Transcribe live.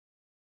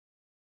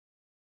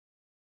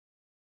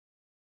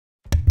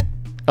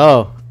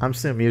Oh, I'm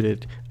still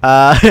muted.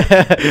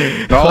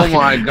 Oh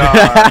my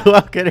God.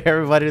 Welcome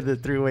everybody to the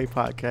Three-Way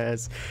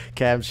Podcast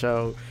Cam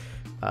Show.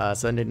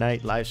 Sunday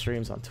night live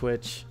streams on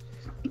Twitch,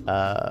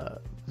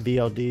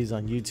 VLDs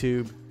on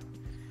YouTube.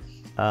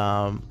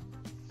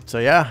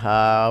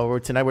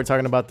 Tonight we're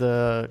talking about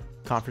the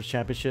conference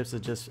championships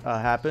that just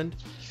happened.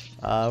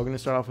 We're gonna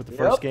start off with the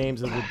first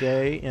games of the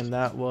day, and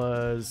that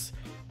was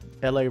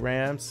LA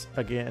Rams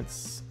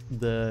against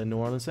the New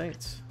Orleans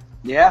Saints.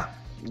 Yeah.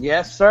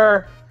 Yes,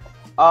 sir.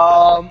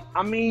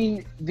 I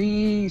mean,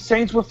 the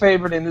Saints were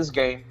favored in this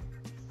game.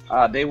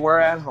 They were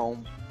at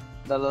home.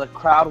 The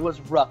crowd was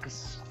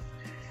ruckus.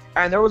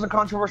 And there was a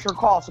controversial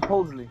call,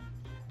 supposedly.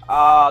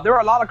 There were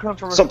a lot of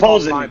controversial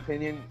calls, in my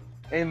opinion.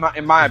 In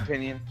my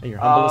opinion. In your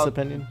humblest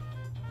opinion?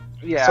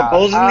 Yeah.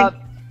 Supposedly?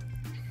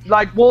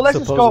 Let's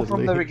just go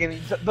from the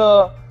beginning.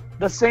 The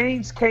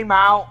Saints came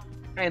out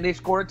and they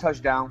scored a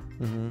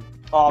touchdown,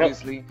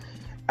 obviously. Yep.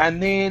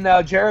 And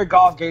then Jared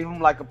Goff gave him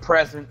like a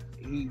present.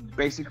 He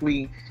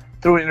basically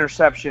threw an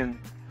interception.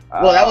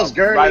 Well, that was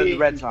Gurley. Right in the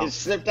red zone. It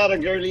slipped out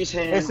of Gurley's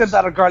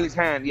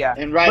hand. Yeah.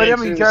 And right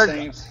into the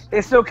Saints.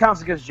 It still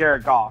counts against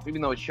Jared Goff,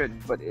 even though it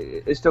shouldn't. But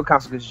it still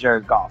counts against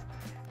Jared Goff.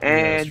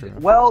 And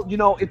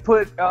it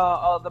put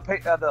the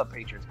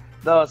Patriots,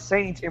 the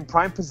Saints, in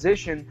prime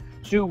position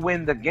to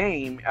win the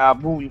game.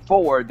 Moving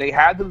forward, they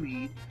had the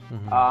lead.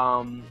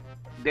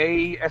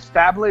 They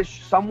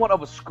established somewhat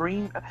of a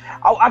screen.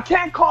 I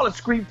can't call a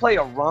screenplay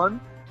a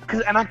run,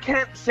 and I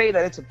can't say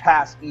that it's a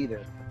pass either.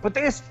 But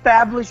they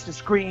established the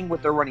screen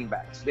with their running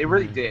backs. They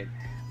really did.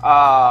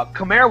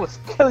 Kamara was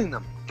killing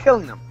them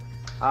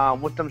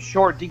with them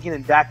short deacon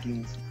and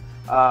dackings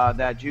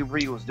that Drew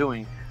Brees was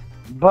doing.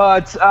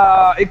 But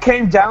it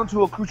came down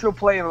to a crucial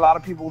play in a lot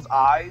of people's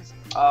eyes,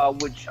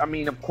 which, I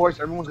mean, of course,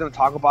 everyone's going to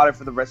talk about it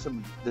for the rest of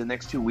the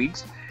next 2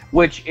 weeks,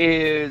 which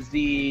is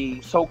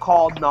the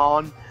so-called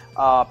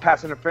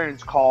non-pass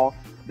interference call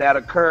that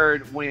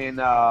occurred when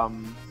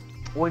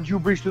Drew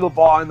Brees threw the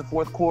ball in the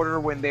fourth quarter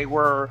when they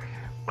were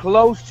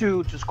close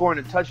to scoring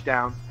a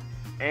touchdown.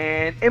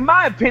 And in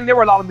my opinion, there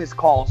were a lot of missed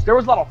calls. There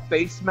was a lot of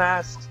face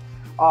masks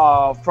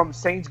from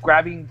Saints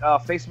grabbing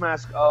face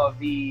masks of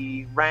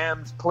the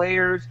Rams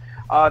players.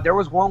 There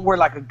was one where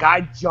like a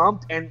guy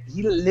jumped and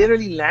he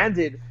literally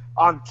landed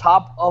on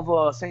top of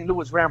a St.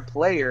 Louis Ram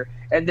player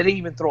and didn't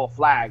even throw a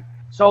flag.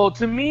 So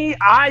to me,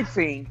 I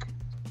think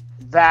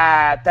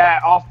that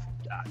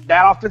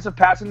offensive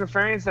pass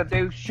interference that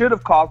they should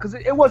have called, because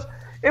it was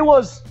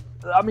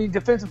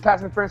defensive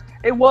pass interference.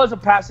 It was a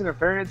pass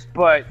interference,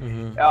 but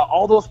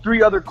all those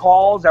three other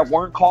calls that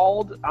weren't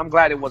called, I'm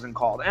glad it wasn't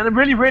called. And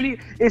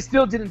it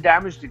still didn't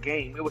damage the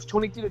game. It was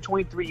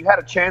 23-23. You had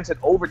a chance at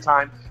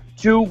overtime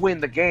to win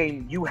the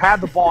game. You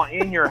had the ball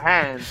in your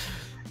hands.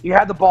 You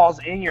had the balls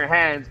in your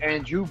hands,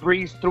 and Drew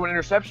Brees threw an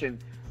interception.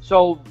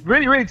 So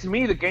really, to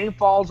me, the game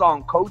falls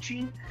on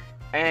coaching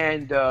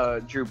and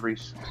Drew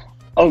Brees.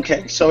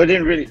 Okay, so it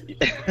didn't really.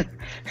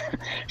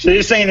 So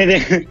you're saying it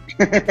didn't.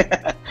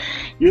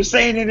 You're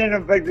saying it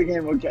didn't affect the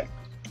game. Okay.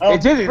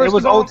 It didn't. It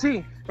was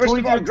OT. First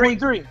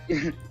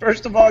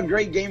of all,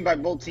 great game by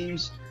both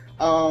teams.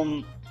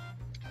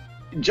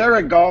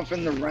 Jared Goff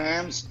and the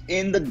Rams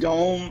in the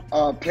dome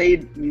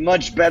played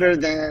much better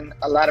than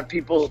a lot of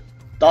people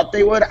thought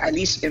they would. At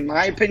least in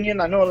my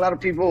opinion, I know a lot of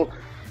people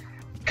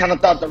kind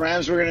of thought the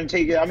Rams were going to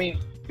take it. I mean,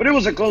 but it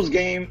was a close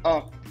game.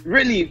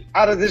 Really,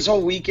 out of this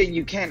whole weekend,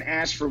 you can't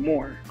ask for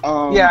more.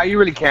 Yeah, you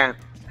really can't.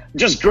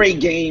 Just great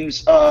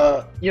games.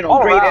 All great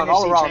around, NFC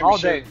all around, all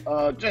day.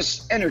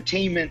 Just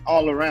entertainment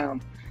all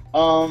around.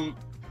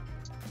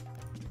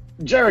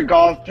 Jared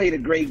Goff played a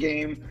great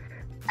game.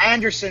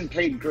 Anderson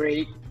played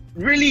great.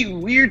 Really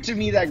weird to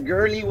me that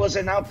Gurley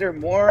wasn't out there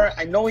more.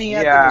 I know he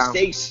had the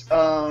mistakes,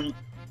 the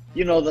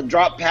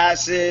drop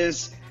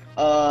passes,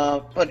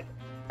 but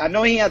I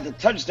know he had the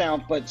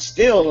touchdown, but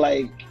still,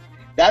 like,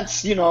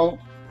 that's, one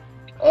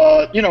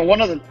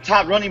of the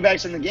top running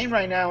backs in the game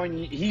right now,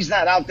 and he's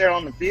not out there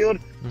on the field.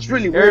 It's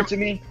really weird to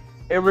me.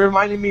 It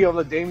reminded me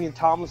of Damian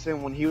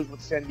Tomlinson when he was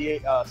with San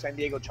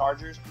Diego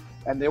Chargers,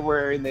 and they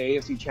were in the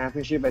AFC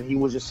Championship, and he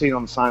was just sitting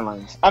on the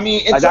sidelines. I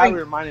mean, it's that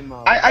reminded me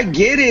of. I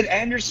get it.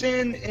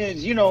 Anderson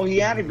is, he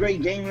had a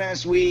great game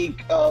last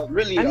week.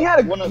 Really, and he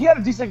had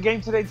a decent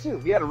game today too.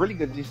 He had a really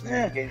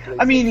decent game today.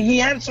 I mean, he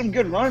had some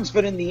good runs,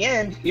 but in the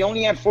end, he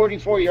only had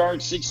 44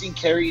 yards, 16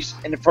 carries,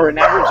 and for an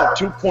average of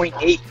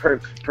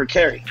 2.8 per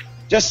carry.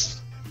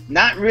 Just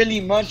not really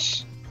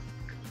much.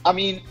 I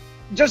mean,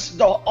 just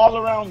the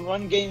all-around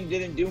run game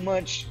didn't do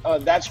much.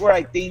 That's where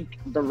I think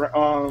the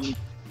Rams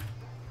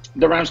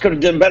could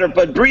have done better.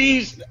 But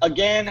Brees,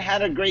 again,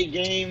 had a great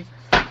game.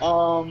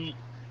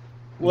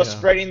 Was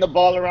spreading the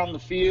ball around the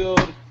field.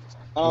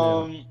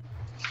 The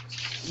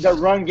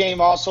run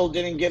game also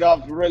didn't get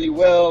off really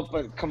well.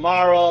 But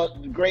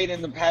Kamara, great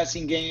in the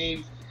passing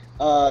game.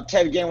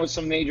 Ted Ginn with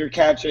some major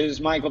catches.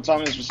 Michael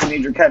Thomas with some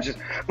major catches.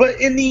 But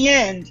in the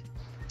end,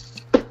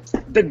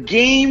 the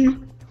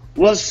game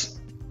was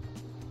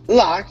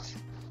locked.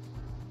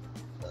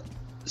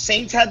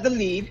 Saints had the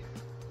lead.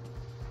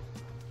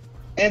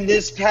 And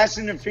this pass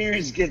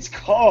interference gets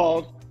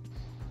called.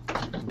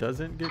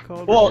 doesn't get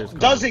called. Well,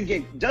 doesn't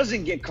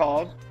get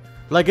called.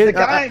 Like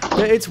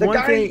it's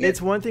one thing.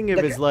 It's one thing if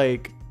it's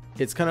like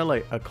it's kind of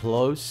like a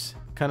close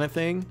kind of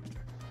thing,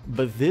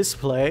 but this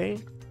play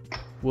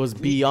was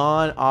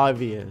beyond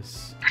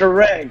obvious.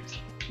 Correct.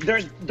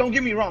 Don't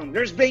get me wrong.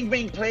 There's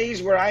bang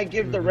plays where I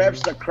give the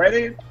refs the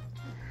credit.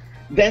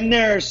 Then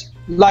there's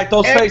like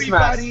those face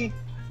masks.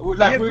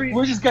 Like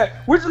we're just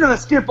gonna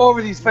skip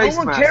over these face masks.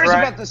 No one cares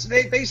about the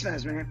face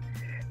masks, man.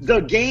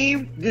 The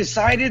game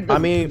decided.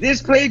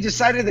 This play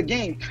decided the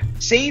game.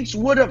 Saints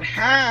would have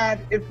had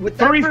with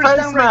that three first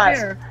down right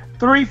masks. there.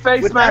 3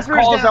 face mask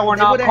calls that were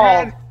not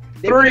called.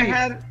 They would have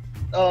had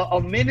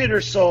a minute or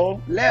so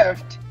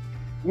left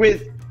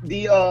with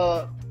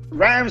the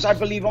Rams, I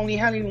believe, only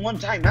having one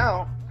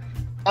timeout.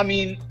 I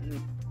mean,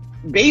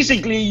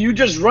 basically, you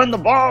just run the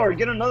ball or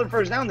get another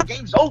first down. The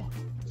game's over.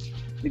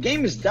 The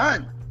game is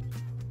done.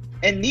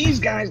 And these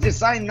guys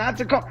decide not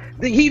to call.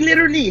 He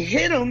literally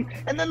hit him,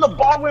 and then the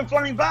ball went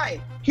flying by.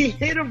 He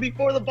hit him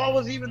before the ball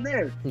was even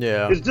there.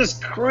 Yeah, it's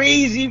just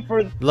crazy.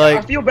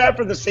 I feel bad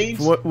for the Saints.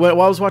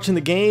 While I was watching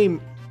the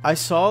game, I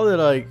saw that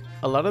like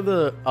a lot of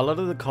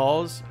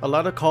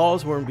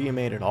calls weren't being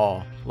made at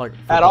all. Like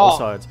for both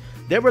sides,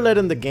 they were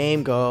letting the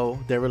game go.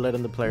 They were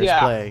letting the players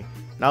play.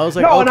 And I was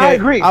like, okay, and I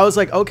agree. I was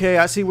like, okay,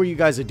 I see what you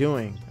guys are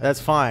doing. That's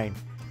fine,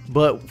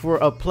 but for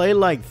a play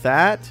like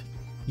that,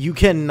 you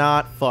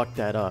cannot fuck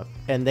that up.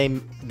 And they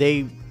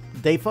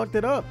fucked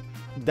it up.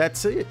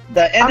 That's it.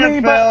 The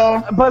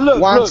NFL but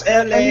look, wants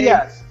LA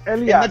Elias,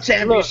 in the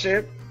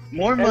championship.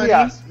 More money.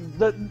 Elias,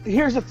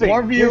 here's the thing.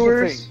 More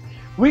viewers.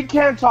 We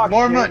can't talk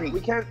more shit. money.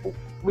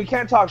 We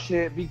can't talk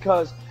shit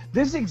because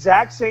this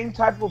exact same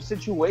type of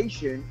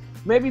situation,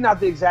 maybe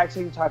not the exact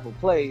same type of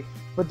play,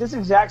 but this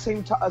exact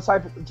same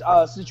type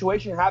of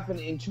situation happened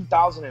in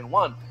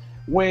 2001.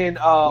 When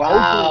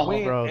Oakland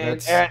went bro,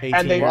 and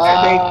they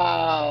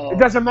it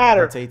doesn't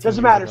matter. It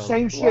doesn't matter.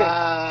 Same shit.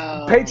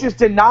 Wow. Patriots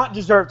did not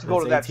deserve to go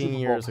to that 18 Super Bowl.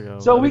 years ago.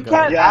 So we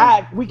can't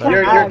act. We can't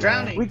You're act.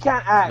 drowning. We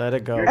can't act. Let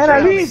it go. And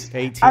at least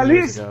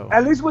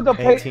with the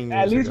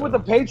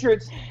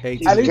Patriots,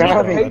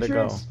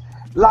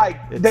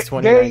 like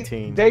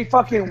they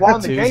fucking won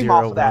the game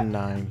off of that.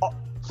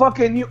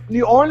 Fucking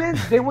New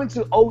Orleans, they went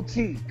to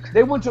OT.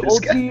 They went to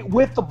OT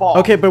with the ball.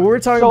 Okay, but we were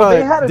talking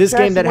about this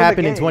game that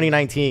happened in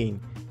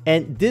 2019.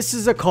 And this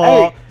is a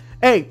call.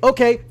 Hey,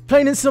 okay,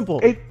 plain and simple.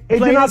 It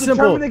did not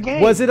determine the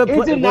game. Was it a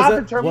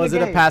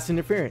pass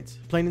interference?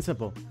 Plain and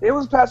simple. It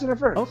was pass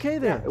interference. Okay,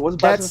 then. Yeah, it was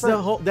pass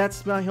interference.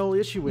 That's my whole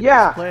issue with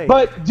this play.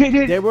 But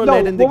they were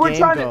letting the game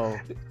go.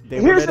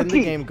 Here's the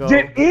key.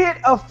 Did it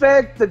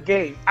affect the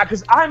game?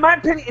 Because in my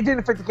opinion, it didn't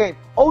affect the game.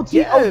 OT.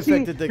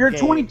 You're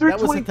 23.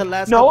 That was the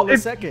last couple of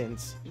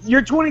seconds.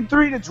 You're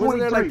 23 to 23. Wasn't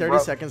there like 30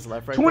 seconds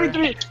left right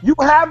 23. there? You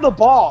have the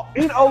ball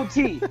in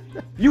OT.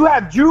 You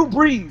have Drew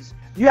Brees.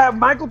 You have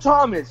Michael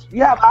Thomas.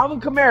 You have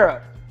Alvin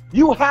Kamara.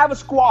 You have a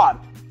squad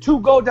to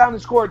go down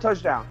and score a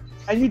touchdown.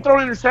 And you throw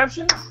an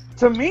interception?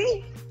 To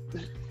me,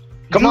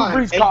 come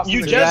on.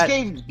 You just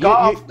gave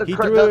Goff he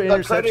threw an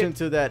interception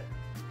to that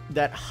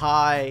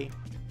high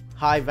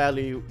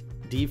value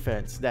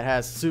defense that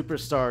has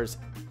superstars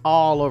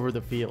all over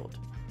the field.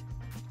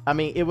 I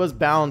mean, it was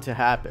bound to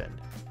happen.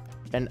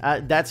 And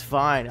that's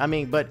fine. I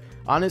mean, but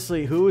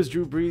honestly, who was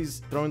Drew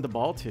Brees throwing the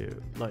ball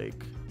to?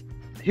 Like,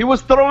 he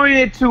was throwing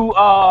it to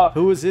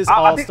who was his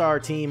all-star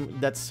team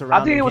that's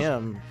surrounding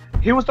him?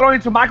 He was throwing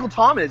it to Michael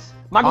Thomas.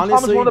 Michael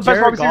Thomas, one of the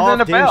best wide receivers in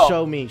the NFL. Didn't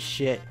show me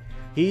shit.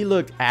 He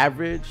looked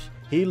average.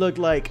 He looked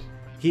like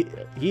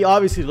he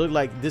obviously looked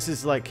like this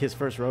is like his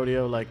first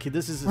rodeo. Like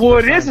this is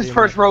his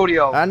first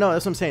rodeo. I know,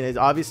 that's what I'm saying. It's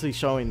obviously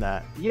showing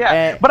that.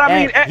 Yeah, but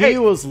I mean, he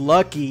was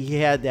lucky he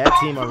had that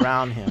team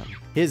around him.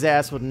 His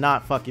ass would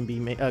not fucking be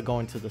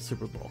going to the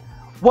Super Bowl.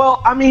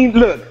 Well, I mean,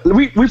 look,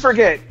 we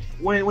forget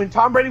when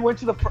Tom Brady went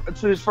to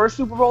his first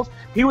Super Bowls,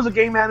 he was a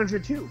game manager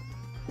too.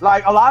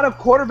 Like a lot of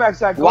quarterbacks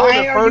that go to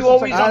the first.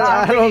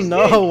 I don't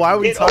know. Why are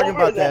we talking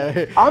about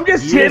that? I'm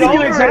just giving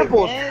you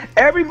examples.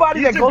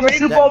 Everybody that goes to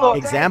Super Bowl,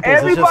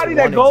 everybody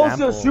that goes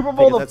to Super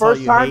Bowl the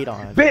first time.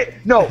 Ben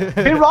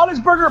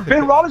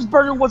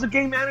Roethlisberger was a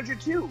game manager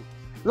too.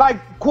 Like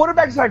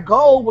quarterbacks that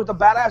go with a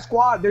badass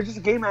squad, they're just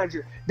a game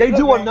manager. They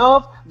do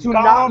enough to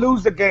not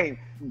lose the game.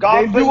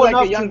 They do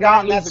enough to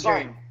not lose the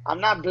game. I'm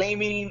not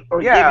blaming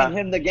or giving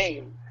him the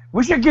game.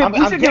 We should give. I'm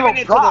giving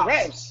it to the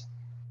refs.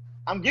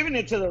 I'm giving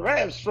it to the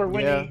refs for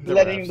winning,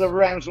 letting the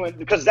Rams win,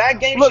 because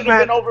that game should have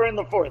been over in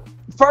the fourth.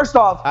 First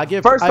off, I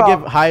give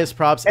highest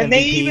props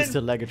MVPs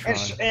to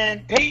Legatron.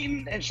 And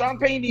Peyton and Sean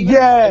Payton even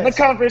in the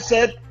conference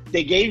said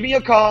they gave me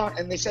a call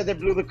and they said they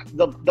blew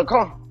the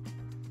call.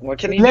 What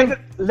can he do?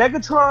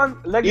 Legatron,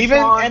 even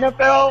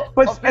NFL,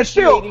 but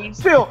still,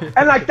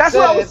 and like that's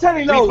what I was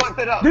telling you.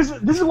 This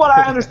is what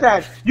I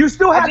understand. You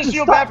still have to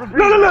stop. Look,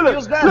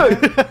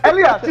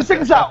 Elias, just check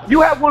this out. You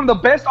have one of the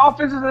best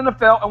offenses in the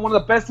NFL and one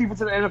of the best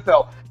defenses in the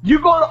NFL. You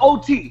go to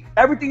OT,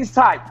 everything's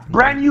tight,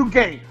 brand new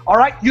game. All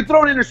right, you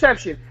throw an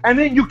interception, and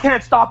then you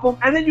can't stop them,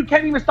 and then you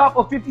can't even stop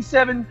a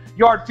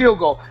 57-yard field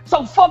goal.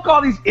 So fuck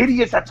all these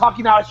idiots that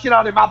talking out shit out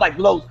of their mouth like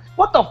blows.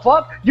 What the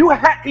fuck? You're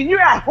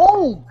at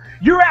home.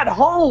 You're at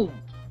home.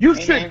 You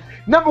should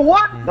number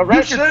one,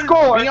 you should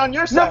score. Be on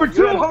your side. Number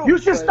two, you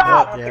should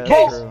stop.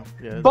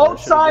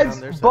 Both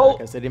sides,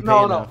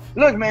 no.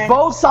 Look, man,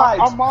 both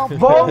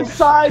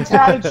sides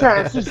had a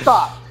chance to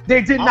stop.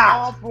 They did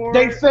not.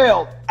 They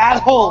failed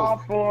at home.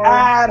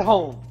 At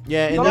home.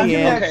 Yeah, in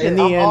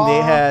the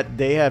end,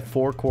 they had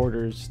 4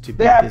 quarters to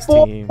beat this team.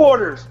 They had 4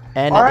 quarters,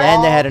 and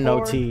they had an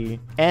OT,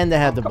 and they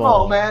had the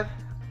ball. Come on, man.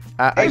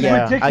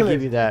 Yeah, I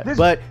give you that.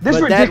 But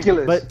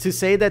ridiculous. But to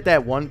say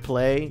that one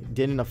play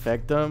didn't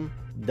affect them,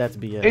 that's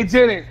BS. It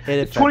didn't.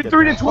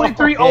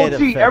 23-23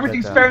 OT.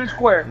 Everything's fair and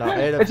square. No,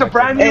 it's a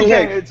brand new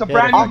game. It's a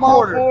brand new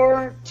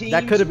quarter.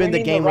 That could have been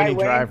the game-winning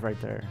drive right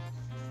there.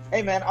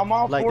 Hey man, I'm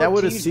all like for that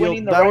would have teams sealed.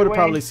 winning the That right would have way.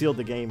 probably sealed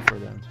the game for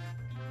them.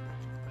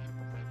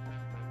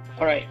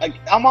 All right,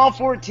 I'm all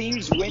for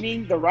teams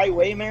winning the right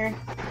way, man.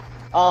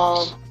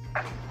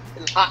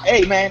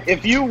 Hey man,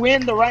 if you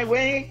win the right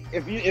way,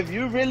 if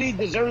you really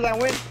deserve that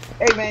win,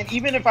 hey man,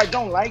 even if I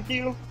don't like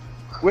you,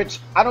 which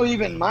I don't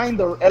even mind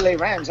the LA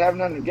Rams, I have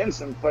nothing against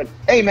them, but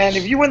hey man,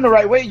 if you win the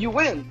right way, you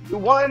win. You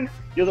won,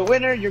 you're the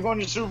winner, you're going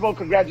to the Super Bowl,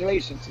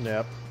 congratulations.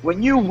 Yep.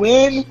 When you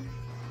win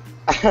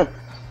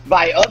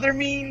by other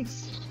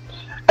means,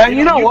 and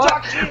you know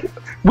what?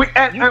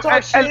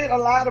 Talk shit a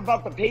lot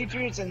about the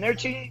Patriots and their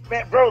team,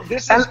 man, bro.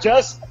 This is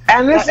just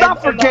and let's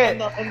not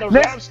forget. And the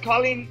Rams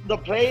calling the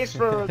plays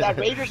for that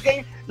Raiders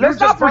game. Let's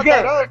not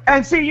forget.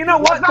 And see, you know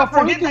what? Let's not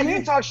forget that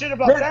you talk shit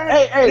about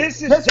that.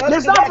 This is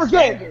let's not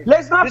forget.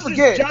 Let's not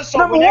forget.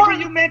 Number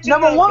one, you mention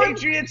the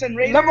Patriots and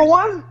Raiders. Number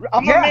one,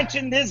 I'm gonna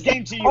mention this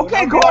game to you.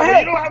 Okay, go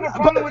ahead. You don't have a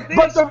problem with this.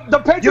 But the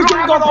Patriots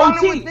didn't go to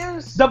OT.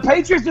 The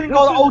Patriots didn't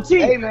go to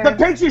OT. The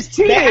Patriots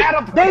cheated.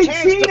 They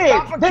cheated.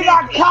 They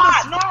got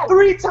caught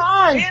 3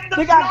 times.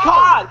 They got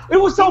caught. It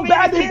was so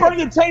bad they burned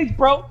the tapes,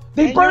 bro.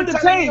 They burned the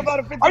tapes.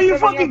 Are you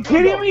fucking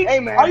kidding me?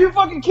 Are you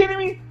fucking kidding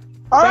me?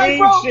 All right,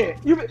 bro.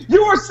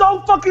 You were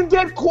so fucking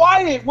dead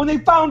quiet when they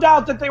found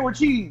out that they were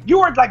cheating. You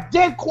were like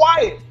dead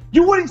quiet.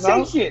 You wouldn't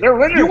say shit. They're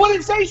winners. You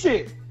wouldn't say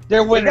shit.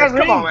 They're winners.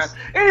 Come on, man.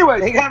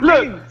 Anyways,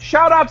 look,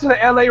 shout out to the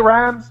LA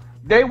Rams.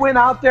 They went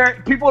out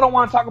there. People don't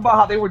want to talk about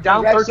how they were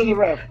down 13.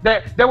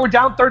 They were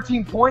down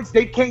 13 points.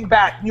 They came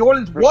back. New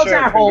Orleans was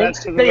at home.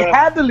 They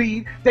had the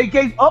lead. They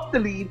gave up the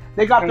lead.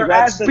 They got their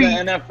ass beat.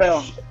 Congrats to the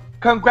NFL.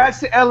 Congrats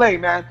to LA,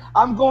 man.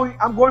 I'm going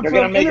for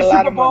them in the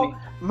Super Bowl.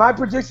 My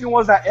prediction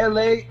was that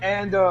LA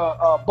and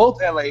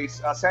both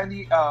LA's,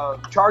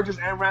 Chargers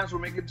and Rams will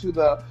make it to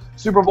the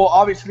Super Bowl.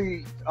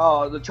 Obviously,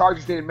 the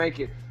Chargers didn't make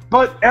it,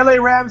 but LA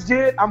Rams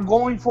did. I'm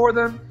going for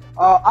them.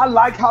 I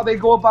like how they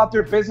go about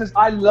their business.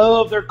 I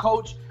love their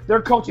coach.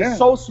 Their coach is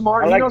so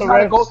smart. He knows how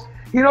to go.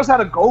 He knows how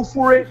to go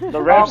for it. The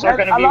refs are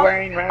going to be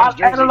wearing Rams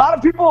jerseys. And a lot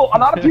of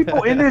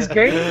people in this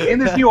game, in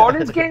this New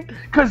Orleans game,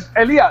 because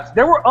Elias,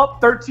 they were up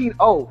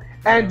 13-0,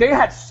 and they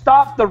had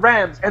stopped the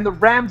Rams, and the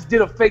Rams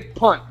did a fake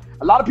punt.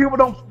 A lot of people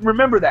don't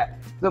remember that.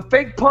 The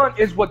fake punt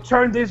is what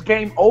turned this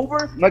game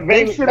over.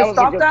 They should have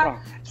stopped that.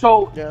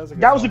 So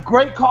that was a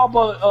great call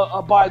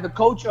by the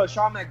coach,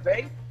 Sean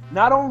McVay.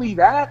 Not only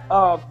that,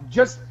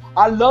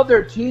 I love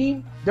their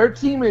team. Their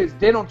team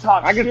they don't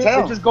talk shit. They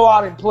just go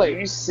out and play.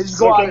 They just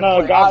go out and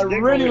play. I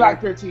really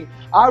like their team.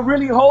 I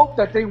really hope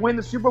that they win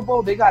the Super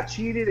Bowl. They got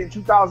cheated in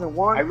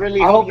 2001.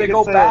 I hope they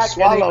go back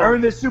and they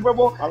earn this Super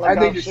Bowl and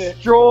they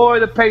destroy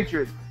the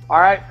Patriots. All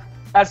right.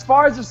 As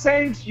far as the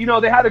Saints, you know,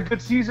 they had a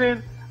good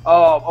season.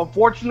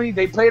 Unfortunately,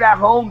 they played at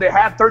home. They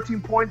had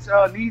 13 points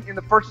lead in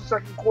the first and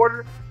second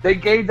quarter. They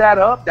gave that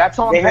up. That's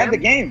on them. They had the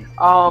game.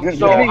 So they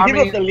didn't give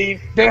up the lead.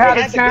 They had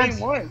a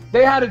chance.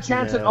 They had a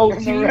chance in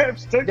OT.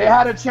 They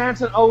had a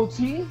chance in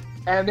OT,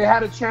 and they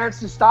had a chance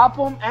to stop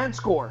them and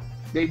score.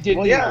 They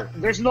didn't.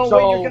 There's no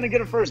way you're gonna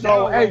get a first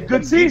down. Hey,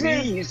 good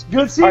season.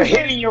 Good season. Are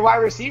hitting your wide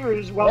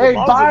receivers. Hey,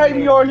 bye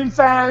New Orleans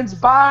fans.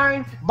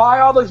 Bye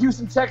all the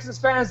Houston Texans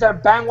fans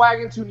that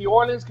bandwagon to New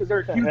Orleans because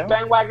they're a huge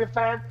bandwagon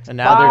fan. And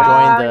now they're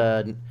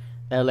joining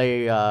the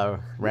LA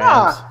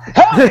Rams.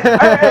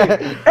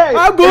 Hey,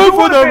 I'm going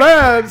for the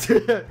Rams.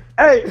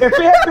 Hey, if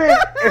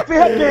it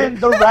had been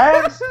the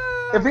Rams.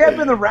 If it had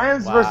been the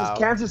Rams versus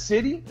Kansas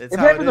City,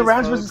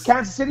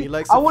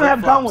 I wouldn't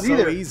have gone with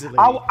either.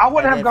 I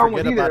wouldn't have gone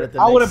with either.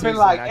 I would have been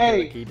like,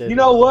 hey, you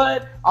know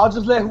what? I'll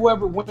just let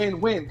whoever win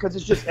because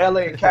it's just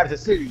LA and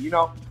Kansas City, you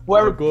know?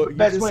 Whoever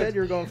best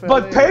wins.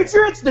 But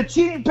Patriots, the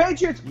cheating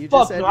Patriots,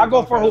 fuck no. I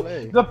go for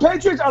who? The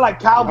Patriots are like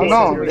Cowboys.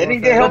 No, they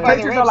didn't get help by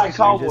the Patriots are like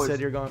Cowboys. They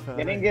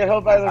didn't get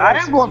help by the Reds.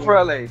 I am going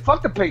for LA.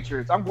 Fuck the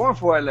Patriots. I'm going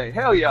for LA.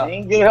 Hell yeah. They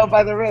didn't get help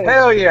by the Reds.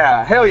 Hell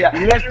yeah.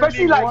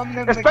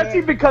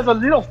 Especially because of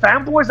little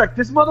fanboys like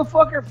this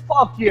motherfucker.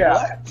 Fuck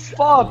yeah.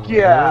 Fuck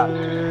yeah. I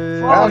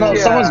don't know.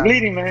 Someone's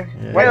bleeding, man.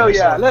 Hell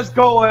yeah. Let's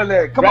go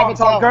LA. Come on,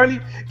 Tom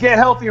Gurley. Get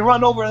healthy and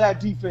run over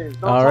that defense.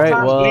 All right.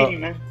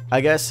 Well, I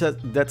guess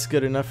that's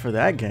good enough for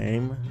that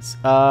game.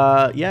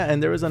 Yeah,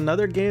 and there was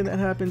another game that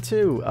happened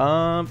too.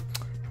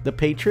 The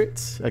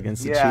Patriots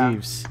against the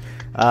Chiefs.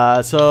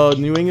 So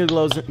New England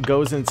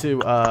goes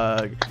into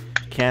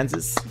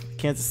Kansas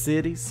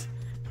City's,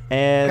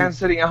 and Kansas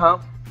City,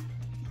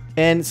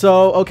 And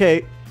so,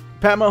 okay,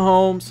 Pat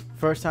Mahomes,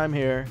 first time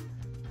here.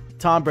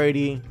 Tom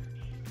Brady,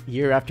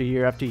 year after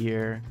year after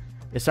year.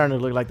 It's starting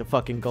to look like the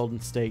fucking Golden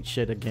State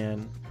shit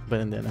again, but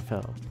in the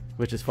NFL,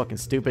 which is fucking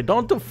stupid.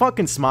 Don't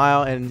fucking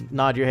smile and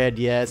nod your head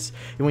yes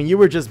when you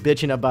were just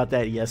bitching about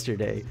that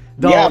yesterday.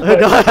 Don't.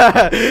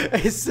 Yeah,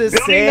 it's the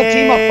same a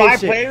team of 5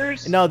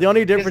 players. No, the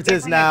only difference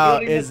is now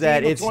is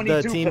that it's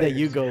the team players. That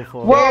you go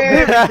for. Well,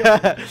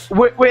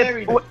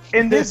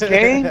 in this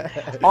game,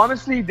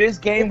 honestly, this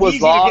game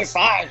was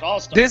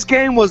lost. This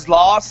game was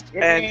lost,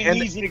 and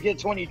easy to get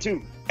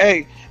 22.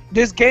 Hey,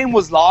 this game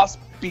was lost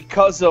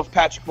because of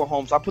Patrick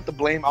Mahomes. I put the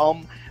blame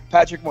on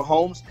Patrick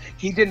Mahomes.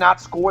 He did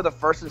not score the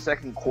first and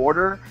second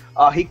quarter.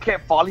 He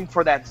kept falling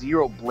for that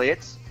zero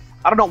blitz.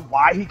 I don't know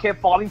why he kept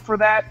falling for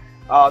that.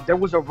 There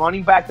was a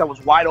running back that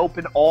was wide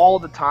open all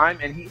the time,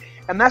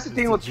 and that's the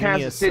thing with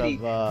Kansas City.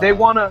 They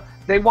wanna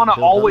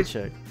always,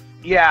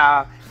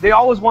 yeah, they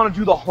always want to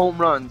do the home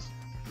runs.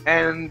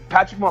 And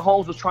Patrick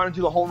Mahomes was trying to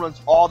do the home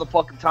runs all the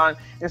fucking time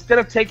instead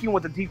of taking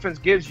what the defense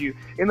gives you.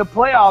 In the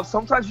playoffs,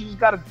 sometimes you just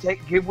gotta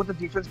give what the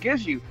defense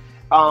gives you.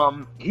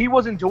 He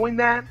wasn't doing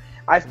that.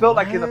 I felt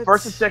like in the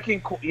first and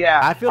second,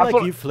 I feel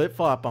like you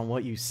flip-flop on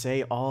what you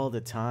say all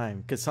the time.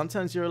 Because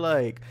sometimes you're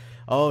like,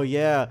 oh,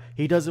 yeah,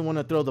 he doesn't want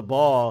to throw the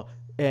ball,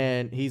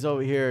 and he's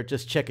over here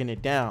just checking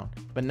it down.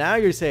 But now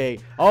you're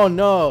saying, oh,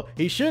 no,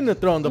 he shouldn't have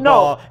thrown the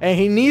ball, and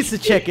he needs to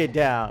check it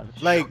down.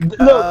 Like,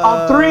 look,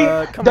 on 3,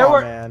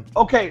 man.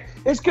 Okay,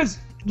 it's because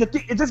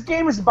this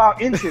game is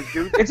about inches,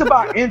 dude. It's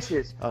about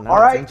inches. Oh,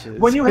 all right.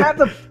 When you have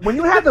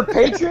the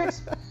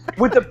Patriots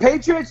with the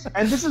Patriots,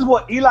 and this is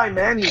what Eli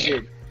Manning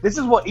did. This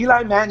is what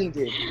Eli Manning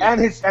did, and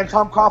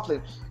Tom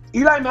Coughlin.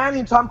 Eli Manning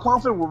and Tom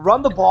Coughlin would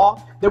run the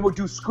ball. They would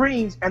do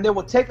screens, and they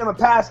would take on a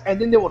pass, and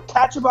then they would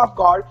catch him off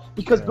guard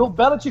because Bill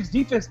Belichick's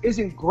defense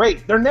isn't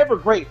great. They're never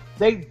great.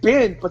 They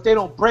bend, but they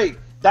don't break.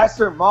 That's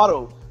their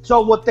motto.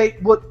 So what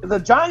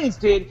the Giants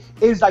did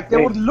is like they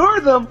would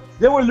lure them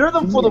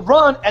for the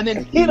run and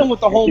then hit them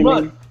with the home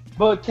run.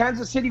 But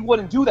Kansas City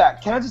wouldn't do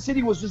that. Kansas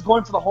City was just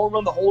going for the home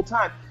run the whole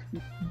time.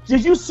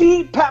 Did you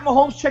see Pat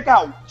Mahomes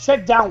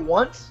check down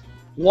once?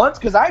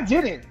 Because I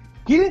didn't.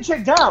 He didn't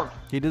check down.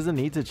 He doesn't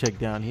need to check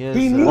down. He has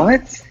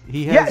what?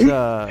 He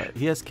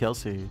has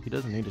Kelsey. He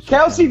doesn't need to check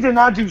Kelsey down. Did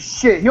not do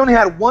shit. He only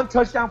had 1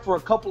 touchdown for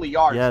a couple of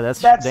yards. Yeah,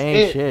 that ain't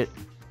it. shit.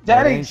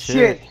 That ain't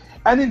shit.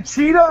 And then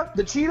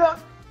the cheetah,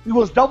 he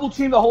was double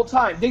teamed the whole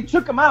time. They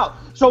took him out.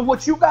 So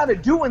what you got to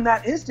do in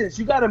that instance,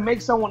 you got to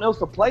make someone else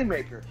the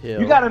playmaker.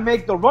 You got to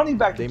make the running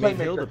back the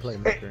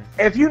playmaker.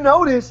 If you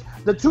notice,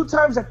 the 2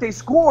 times that they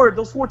scored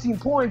those 14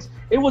 points,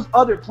 it was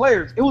other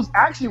players. It was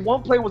actually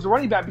one play was a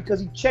running back because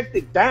he checked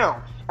it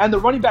down, and the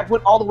running back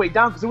went all the way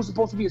down because it was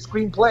supposed to be a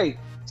screen play.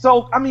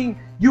 So I mean,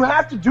 you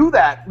have to do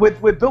that with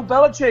Bill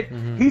Belichick.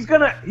 He's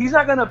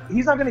not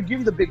gonna give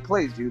you the big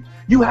plays, dude.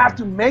 You have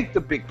to make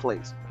the big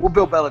plays with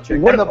Bill Belichick.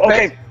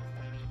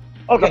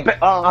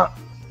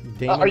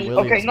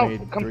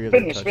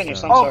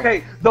 Finish.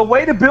 Okay, the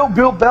way to build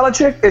Bill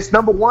Belichick is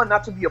number 1,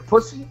 not to be a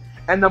pussy,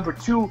 and number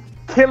 2,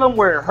 kill him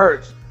where it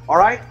hurts. All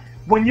right,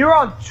 when you're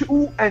on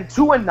 2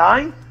 and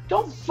 9,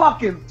 don't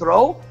fucking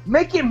throw.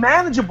 Make it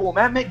manageable,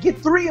 man. Get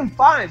 3 and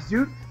 5s,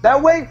 dude. That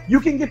way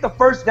you can get the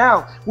first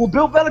down. Well,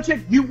 Bill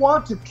Belichick, you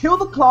want to kill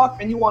the clock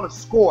and you want to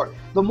score.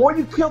 The more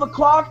you kill the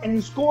clock and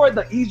you score,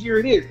 the easier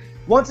it is.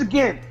 Once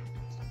again,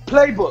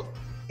 playbook.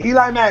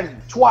 Eli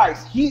Manning,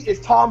 twice. He is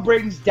Tom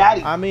Brady's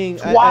daddy. I mean,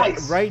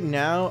 twice. Right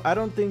now, I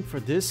don't think for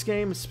this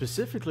game,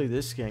 specifically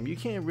this game, you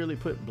can't really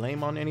put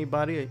blame on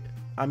anybody.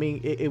 I mean,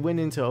 it went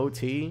into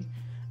OT,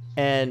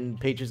 and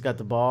Patriots got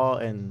the ball,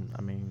 and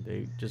I mean,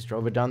 they just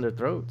drove it down their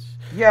throats.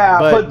 Yeah,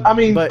 but I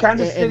mean,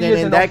 Kansas City and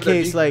in that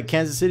case, like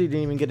Kansas City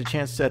didn't even get a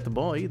chance to set the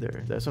ball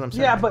either. That's what I'm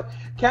saying. Yeah, but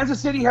Kansas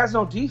City has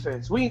no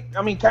defense.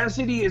 Kansas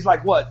City is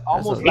like what,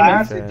 almost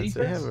last in defense.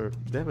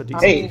 They have a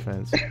decent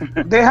defense.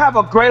 They have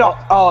a great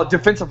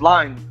defensive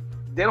line.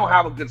 They don't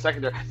have a good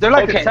secondary. They're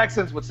like the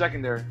Texans with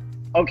secondary.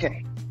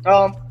 Okay,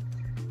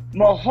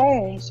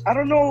 Mahomes. I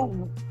don't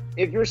know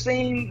if you're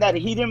saying that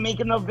he didn't make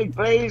enough big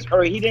plays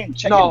or he didn't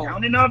check it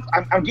down enough.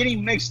 I'm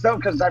getting mixed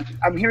up because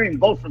I'm hearing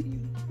both from you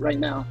right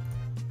now.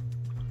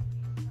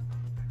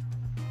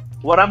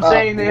 What I'm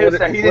saying is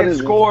that he didn't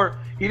score.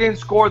 He didn't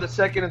score the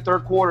second and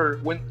third quarter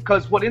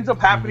because what ends up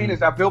happening is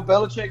that Bill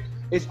Belichick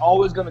is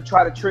always going to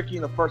try to trick you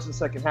in the first and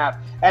second half,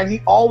 and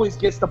he always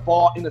gets the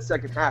ball in the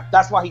second half.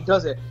 That's why he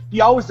does it.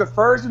 He always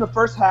defers in the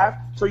first half,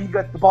 so you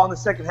get the ball in the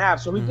second half.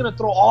 So he's going to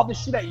throw all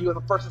this shit at you in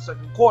the first and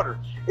second quarter.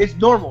 It's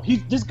normal. We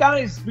got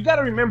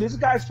to remember, this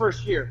guy's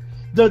first year.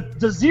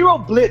 The zero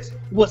blitz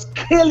was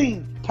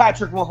killing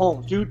Patrick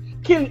Mahomes, dude.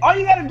 Killing. All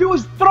you got to do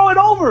is throw it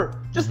over.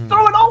 Just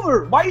throw it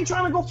over. Why are you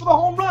trying to go for the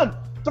home run?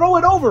 Throw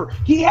it over.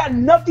 He had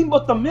nothing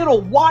but the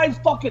middle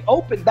wide fucking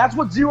open. That's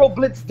what zero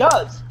blitz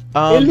does.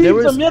 It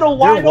leaves the middle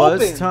wide open.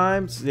 There was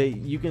times that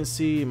you can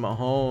see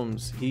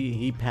Mahomes,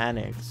 he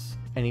panics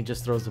and he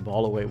just throws the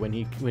ball away when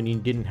he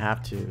didn't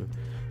have to.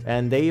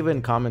 And they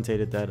even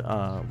commentated that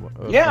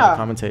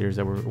commentators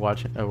that were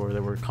watching or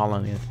that were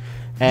calling it.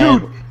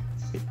 And, dude,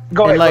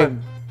 go ahead. Like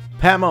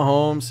Pat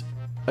Mahomes,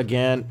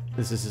 again,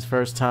 this is his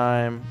first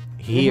time.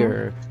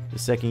 here, the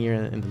second year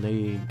in the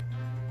league.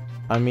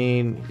 I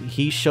mean,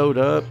 he showed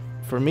up.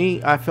 For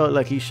me, I felt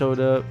like he showed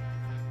up.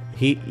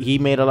 He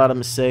made a lot of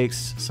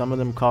mistakes. Some of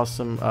them cost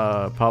him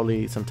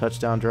probably some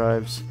touchdown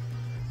drives.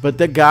 But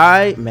the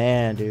guy,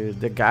 man, dude,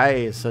 the guy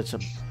is such a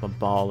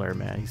baller,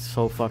 man. He's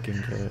so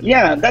fucking good.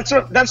 Yeah, that's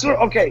what.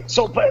 Okay,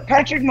 so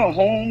Patrick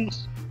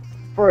Mahomes,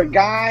 for a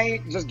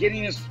guy just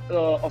getting his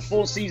a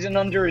full season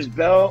under his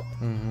belt,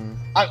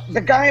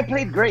 the guy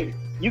played great.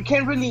 You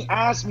can't really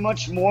ask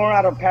much more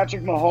out of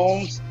Patrick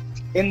Mahomes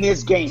in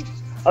this game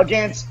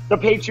against the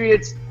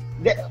Patriots.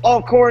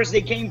 Of course,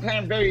 they game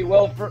planned very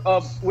well for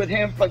with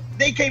him, but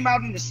they came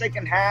out in the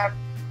second half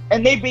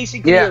and they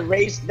basically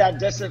erased that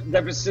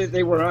deficit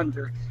they were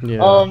under.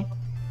 Yeah.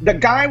 The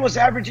guy was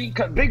averaging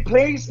big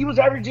plays. He was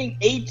averaging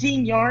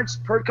 18 yards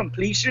per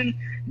completion.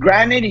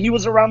 Granted, he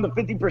was around the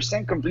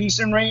 50%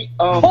 completion rate.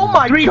 Oh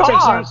my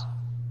God!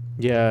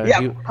 Yeah.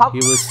 He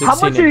was 16 How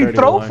much did he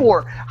throw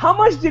for? How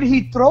much did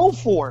he throw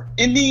for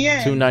in the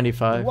end?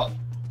 295.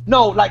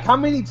 No, like how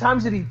many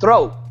times did he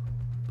throw?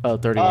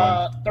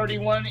 31.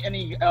 31, and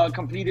he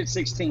completed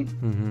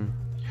 16.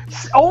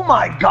 Oh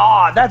my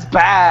God, that's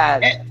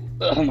bad.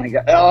 Oh my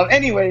God.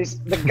 Anyways,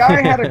 the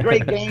guy had a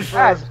great game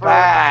for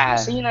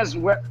seeing as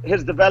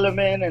his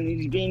development, and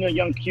he's being a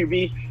young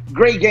QB.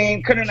 Great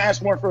game. Couldn't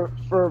ask more for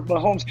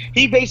Mahomes.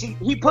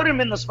 He put him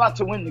in the spot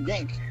to win the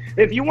game.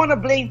 If you want to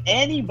blame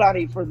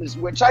anybody for this,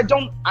 which I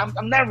don't, I'm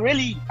not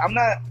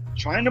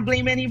trying to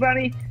blame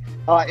anybody.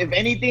 If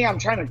anything, I'm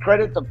trying to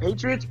credit the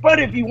Patriots. But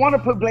if you want to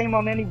put blame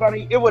on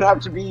anybody, it would have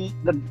to be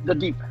the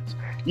defense.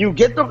 You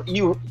get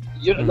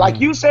like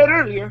you said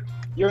earlier,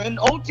 you're in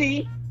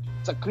OT.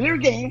 It's a clear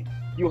game.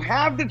 You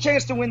have the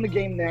chance to win the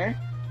game there,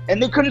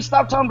 and they couldn't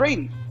stop Tom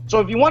Brady. So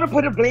if you want to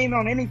put a blame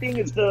on anything,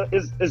 it's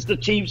the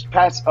Chiefs'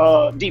 pass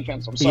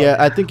defense. I'm sorry. Yeah,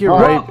 I think you're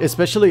right.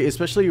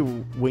 Especially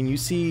when you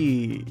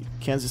see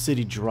Kansas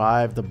City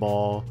drive the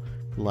ball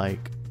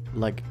like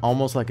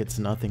almost like it's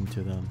nothing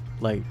to them.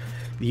 Like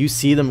you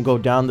see them go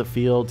down the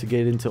field to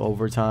get into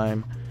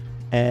overtime,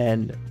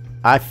 and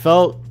I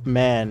felt,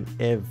 man,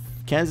 if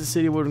Kansas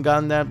City would have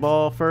gotten that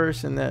ball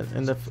first in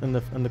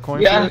the coin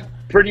flip,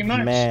 pretty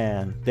much,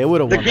 man, they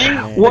would have won. The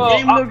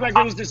game looked like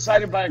it was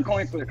decided by a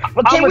coin flip.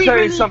 But can we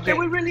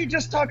really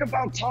just talk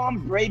about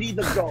Tom Brady,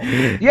 the GOAT?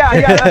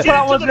 Yeah, that's what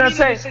I was gonna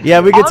say.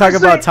 Yeah, we could talk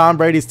about Tom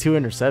Brady's 2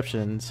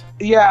 interceptions.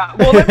 Yeah,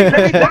 well, let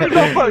me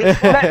go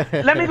first.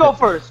 Let me go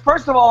first.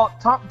 First of all,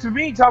 to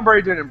me, Tom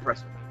Brady didn't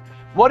impress me.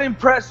 What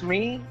impressed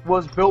me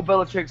was Bill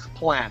Belichick's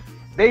plan.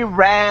 They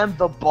ran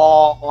the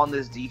ball on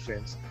this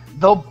defense.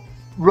 The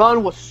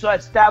run was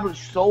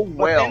established so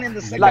well. But then in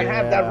the second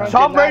half, that run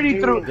Tom Brady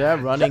threw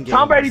that running game.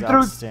 Tom Brady was threw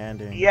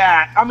outstanding.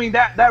 Yeah, I mean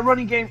that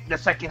running game, the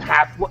second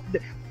half.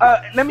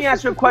 Let me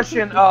ask you a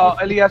question,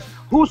 Elias.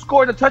 Who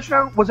scored the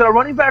touchdown? Was it a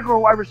running back or a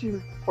wide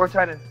receiver or a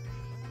tight end?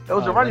 It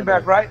was a running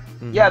back, right?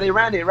 Yeah, they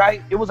ran it,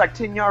 right? It was like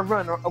 10-yard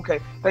run. Okay,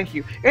 thank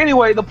you.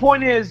 Anyway, the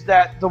point is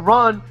that the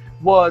run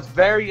was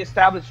very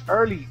established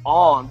early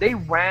on. They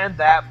ran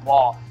that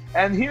ball.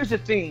 And here's the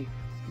thing,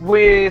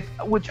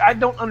 which I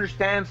don't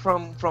understand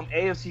from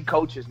AFC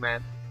coaches,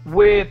 man.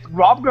 With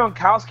Rob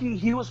Gronkowski,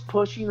 he was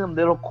pushing them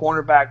little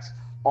cornerbacks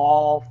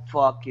all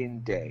fucking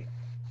day.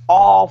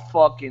 All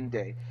fucking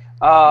day.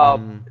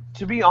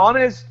 To be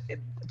honest,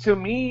 to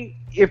me,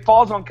 it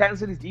falls on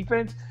Kansas City's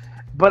defense,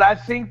 but I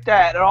think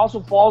that it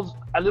also falls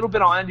a little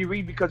bit on Andy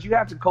Reid because you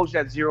have to coach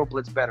that zero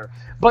blitz better.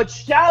 But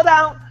shout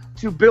out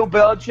to Bill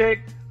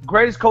Belichick,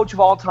 greatest coach of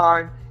all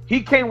time.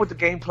 He came with the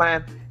game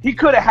plan. He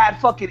could have had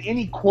fucking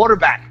any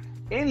quarterback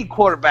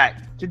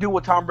to do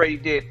what Tom Brady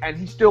did, and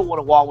he still would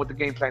have won with the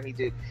game plan he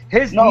did.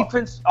 His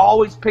defense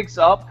always picks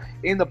up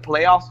in the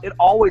playoffs. It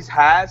always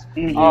has.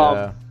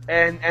 Yeah.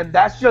 And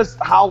that's just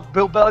how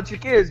Bill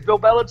Belichick is. Bill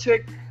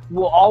Belichick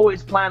will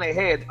always plan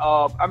ahead.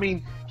 I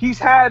mean, he's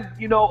had,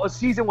 a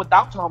season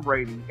without Tom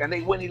Brady, and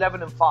they went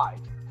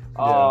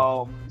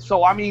 11-5.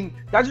 So, I mean,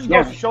 that just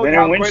goes to show you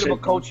how great of a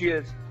coach he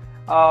is.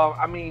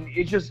 I mean,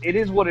 it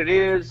is what it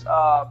is.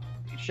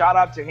 Shout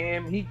out to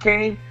him. He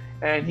came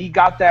and he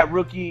got that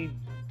rookie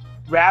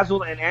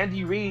razzled, and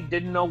Andy Reid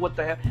didn't know what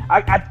the hell.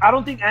 I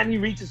don't think Andy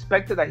Reid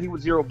suspected that he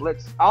was zero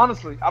blitz.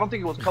 Honestly, I don't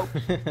think it was coached.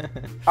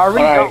 I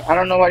really don't. I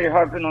don't know why you're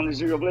harping on the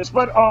zero blitz,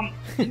 but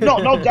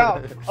no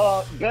doubt.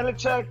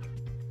 Belichick,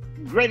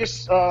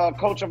 greatest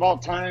coach of all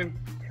time.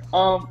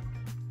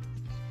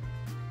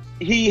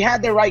 He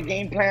had the right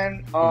game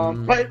plan,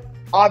 but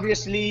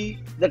obviously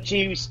the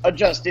Chiefs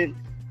adjusted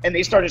and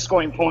they started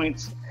scoring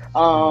points.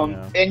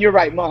 And you're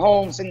right,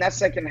 Mahomes in that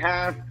second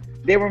half,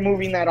 they were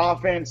moving that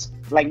offense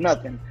like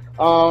nothing.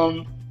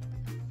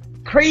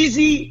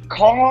 Crazy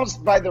calls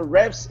by the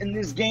refs in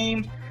this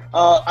game.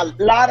 A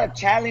lot of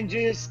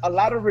challenges, a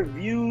lot of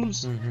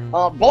reviews,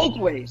 both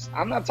ways.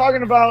 I'm not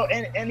talking about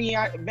any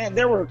man.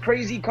 There were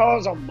crazy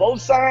calls on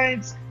both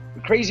sides,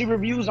 crazy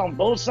reviews on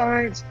both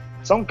sides.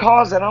 Some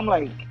calls that I'm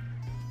like,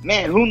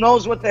 man, who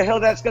knows what the hell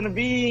that's gonna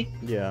be?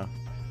 Yeah.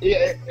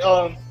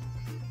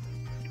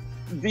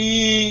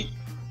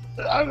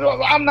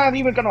 I'm not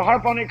even gonna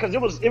harp on it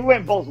because it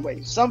went both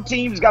ways. Some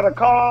teams got a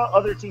call,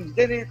 other teams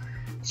didn't.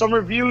 some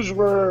reviews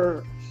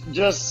were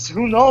just,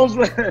 who knows,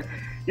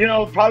 you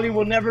know, probably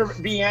will never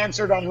be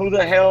answered on who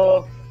the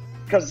hell,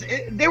 because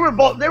they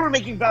were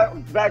making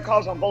bad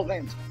calls on both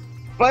ends.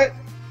 But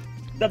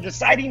the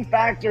deciding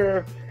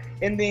factor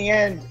in the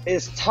end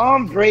is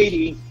Tom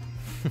Brady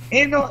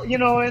in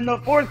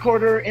the fourth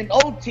quarter in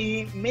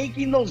OT,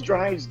 making those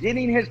drives,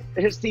 getting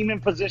his team in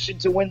position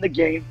to win the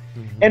game.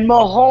 Mm-hmm. And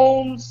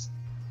Mahomes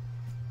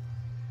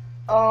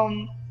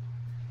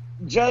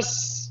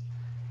just,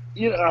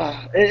 you know,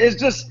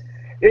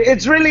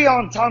 it's really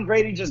on Tom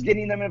Brady just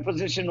getting them in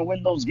position to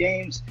win those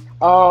games.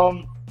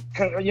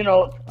 You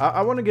know,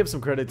 I want to give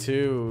some credit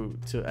to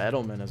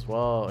Edelman as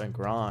well and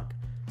Gronk,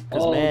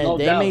 because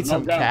they made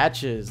some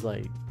catches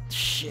like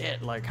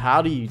shit. Like,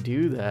 how do you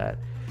do that?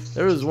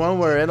 There was one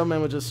where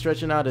Edelman was just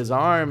stretching out his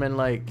arm and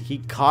like he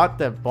caught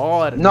that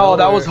ball at nowhere.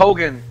 That was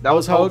Hogan. That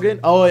was Hogan.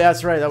 Oh,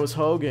 that's right. That was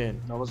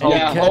Hogan. That was Hogan.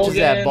 Yeah, he catches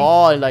Hogan, that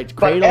ball and like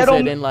cradles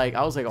it, and like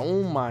I was like,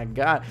 oh my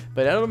god.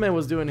 But Edelman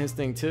was doing his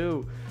thing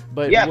too.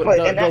 But yeah,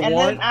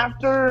 then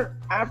after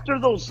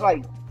those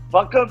like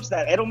fuck ups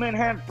that Edelman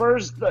had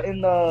first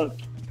in the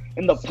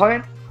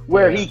punt,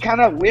 where he kind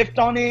of whiffed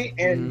on it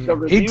and the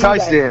review he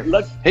touched it.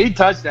 He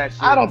touched that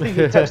shit. I don't think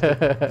he touched it.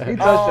 He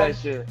touched that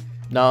shit.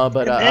 No,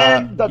 but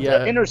and then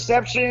the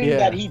interception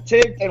that he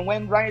took and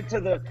went right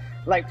to the,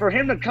 like, for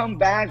him to come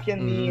back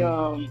in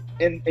the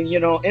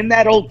in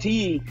that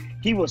OT,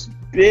 he was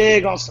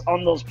big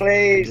on those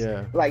plays.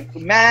 Yeah. Like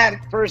mad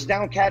first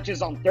down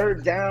catches on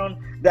third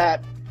down.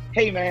 That,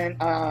 hey man,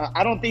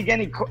 I don't think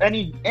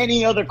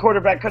any other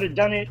quarterback could have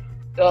done it.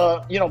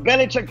 You know,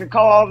 Belichick could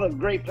call all the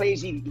great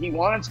plays he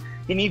wants.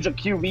 He needs a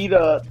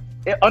QB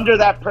under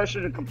that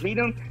pressure to complete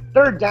them.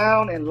 Third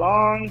down and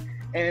long.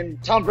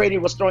 And Tom Brady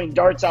was throwing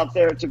darts out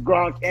there to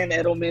Gronk and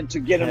Edelman to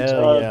get him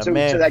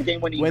to that game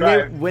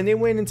when they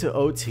went into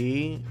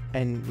OT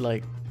and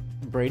like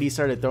Brady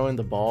started throwing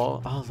the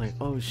ball, I was like,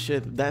 oh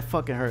shit, that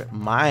fucking hurt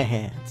my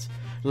hands.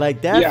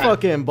 Like that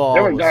fucking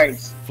ball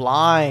was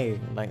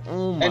flying. Like,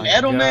 oh my god.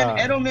 And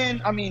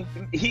Edelman, I mean,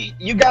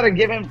 you got to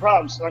give him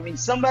props. I mean,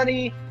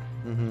 somebody,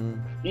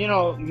 you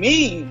know,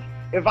 me.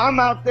 If I'm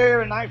out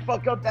there and I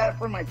fuck up that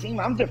for my team,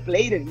 I'm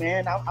deflated,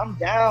 man. I'm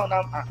down.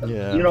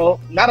 You know,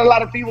 not a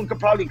lot of people could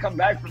probably come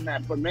back from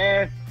that. But,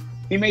 man,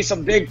 he made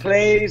some big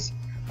plays.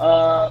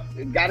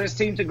 Got his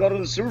team to go to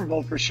the Super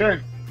Bowl for sure.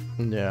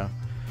 Yeah.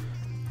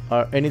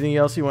 Anything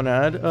else you want to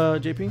add,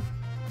 JP?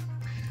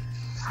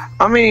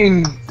 I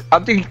mean, I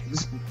think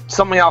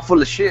some of y'all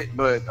full of shit.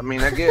 But, I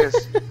mean, I guess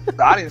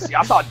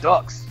I saw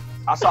ducks.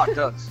 I saw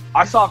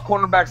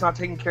cornerbacks not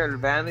taking care of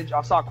advantage.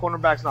 I saw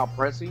cornerbacks not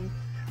pressing.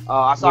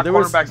 I saw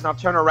cornerbacks not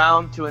turn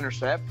around to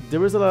intercept.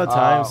 There was a lot of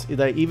times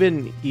that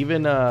even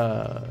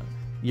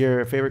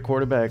your favorite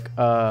quarterback,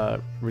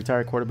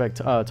 retired quarterback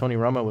Tony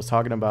Romo was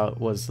talking about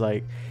was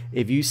like,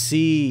 if you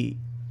see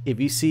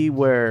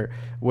where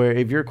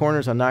if your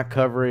corners are not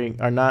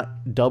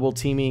double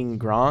teaming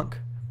Gronk,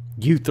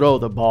 you throw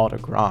the ball to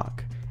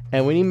Gronk.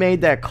 And when he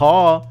made that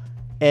call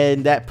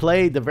and that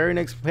play, the very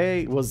next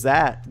play was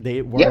that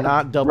they were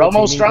not double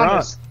teaming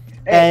Gronk.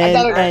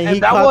 And he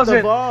caught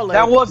the ball.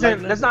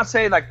 Let's not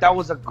say like that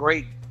was a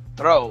great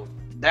throw.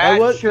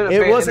 That should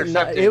have been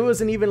intercepted. It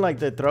wasn't even like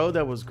the throw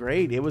that was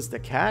great. It was the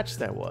catch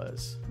that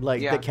was.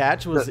 Like the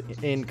catch was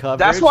in coverage.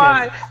 That's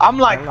why I'm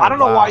like, I don't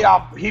know why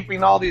y'all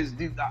heaping all these.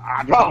 The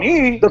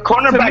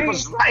cornerback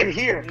was right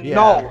here. Yeah,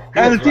 no,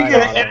 and the thing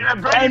is,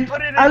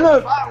 and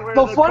look,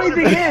 the funny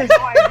thing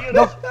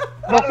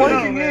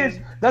is,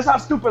 that's how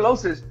stupid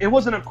Los is. It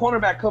wasn't a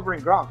cornerback covering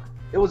Gronk.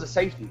 It was a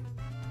safety.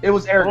 It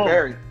was Eric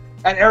Berry.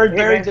 And Eric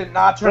Berry did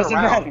not turn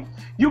around.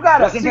 You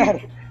gotta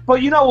see.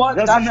 But you know what?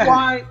 That's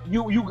why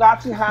you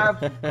got to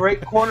have great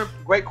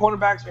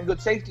cornerbacks and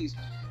good safeties,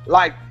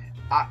 like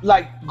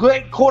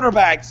great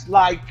quarterbacks,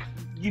 like,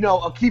 you know,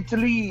 Aqib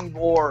Talib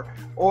or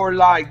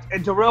like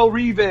Darrelle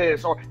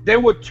Revis, or they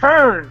would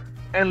turn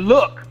and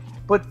look.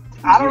 But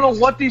I don't know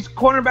what these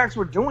cornerbacks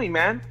were doing,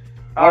 man.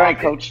 All right,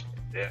 coach.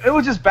 It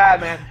was just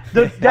bad, man.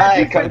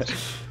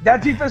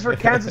 That defense for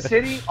Kansas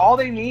City, all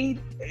they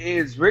need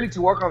is really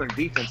to work on their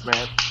defense,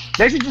 man.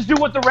 They should just do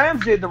what the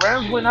Rams did. The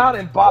Rams went out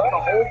and bought the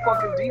whole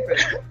fucking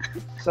defense.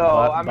 So,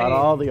 I mean,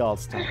 all the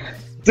All-Stars.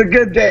 It's a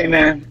good day,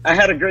 man. I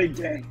had a great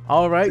day.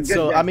 All right.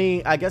 So, I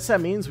mean, I guess that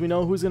means we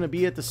know who's going to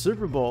be at the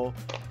Super Bowl.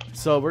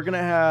 So, we're going to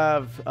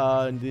have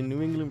the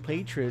New England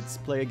Patriots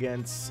play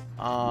against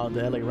the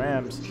LA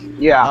Rams.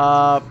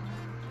 Yeah.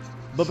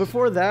 But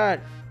before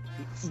that,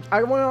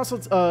 I want to also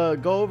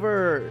go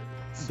over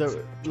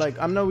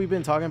I know we've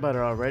been talking about it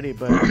already,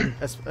 but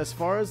as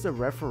far as the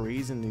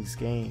referees in these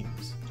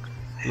games,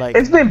 like,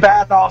 it's been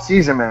bad all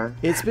season, man.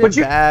 It's been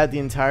bad the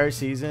entire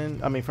season.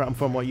 I mean,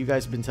 from what you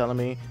guys have been telling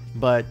me.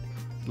 But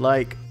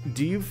like,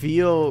 do you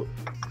feel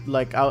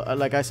like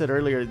I said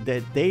earlier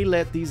that they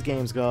let these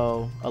games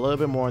go a little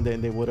bit more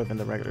than they would have in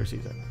the regular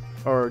season,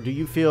 or do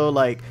you feel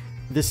like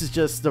this is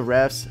just the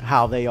refs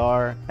how they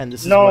are, and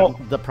this is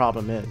what the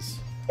problem is?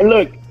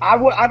 Look,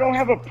 I don't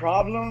have a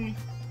problem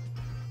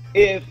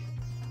if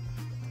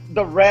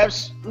the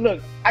refs.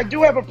 Look, I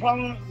do have a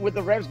problem with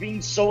the refs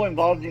being so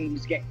involved in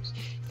these games.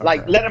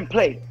 Like, let them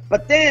play.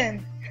 But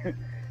then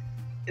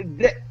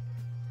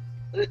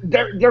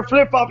they're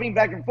flip-flopping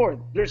back and forth.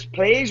 There's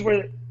plays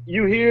where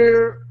you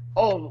hear,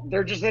 oh,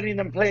 they're just letting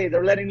them play.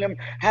 They're letting them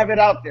have it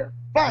out there.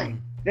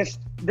 Fine.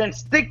 Then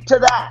stick to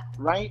that,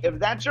 right? If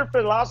that's your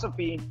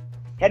philosophy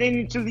heading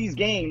into these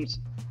games,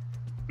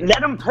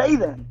 let them play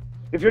them.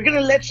 If you're going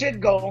to let shit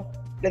go,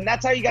 then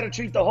that's how you got to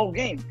treat the whole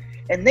game.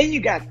 And then you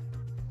got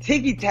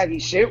ticky-tacky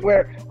shit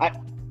where, a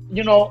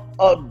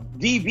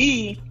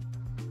DB,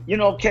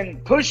 can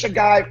push a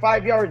guy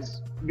 5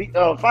 yards,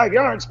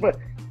 but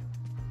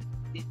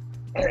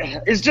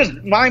it's just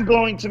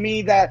mind-blowing to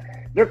me that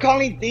they're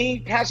calling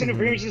pass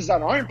interferences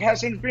that aren't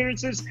pass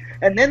interferences,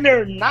 and then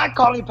they're not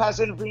calling pass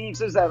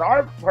interferences that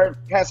are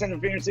pass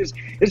interferences.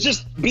 It's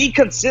just be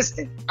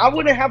consistent. I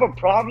wouldn't have a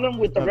problem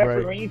with the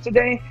refereeing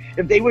today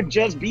if they would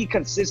just be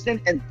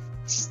consistent and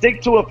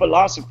stick to a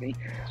philosophy.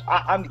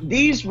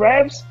 These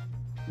refs,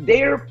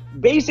 they're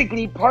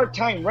basically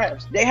part-time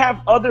refs. They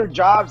have other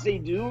jobs they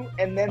do,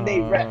 and then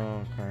they ref.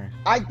 Okay.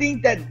 I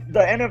think that the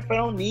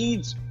NFL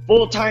needs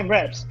full-time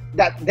refs,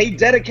 that they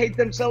dedicate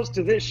themselves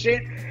to this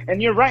shit.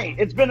 And you're right,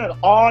 it's been an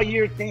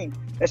all-year thing,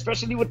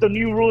 especially with the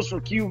new rules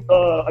for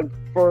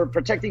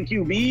protecting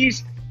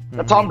QBs.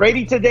 Tom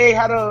Brady today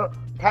had a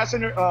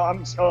passer,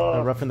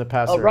 roughing the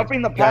passer.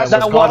 Roughing the passer.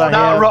 That was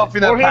not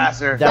roughing the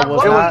passer. That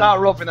was not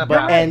roughing the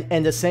passer.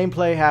 And the same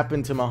play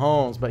happened to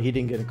Mahomes, but he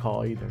didn't get a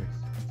call either.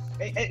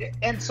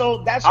 And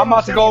so that's what I'm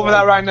about to go over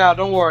that right now.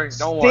 Don't worry.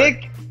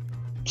 Stick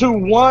to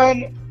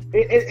one.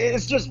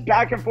 It's just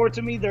back and forth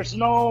to me. There's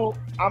no.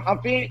 I'm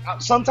feeling.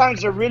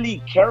 Sometimes they're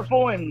really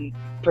careful and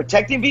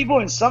protecting people,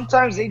 and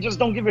sometimes they just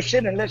don't give a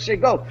shit and let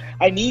shit go.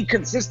 I need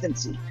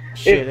consistency.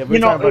 If we're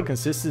talking about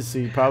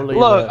consistency, probably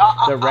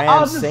the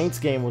Rams Saints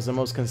game was the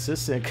most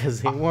consistent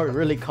because they weren't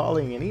really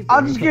calling anything.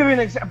 I'll just give you an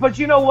example. But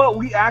you know what?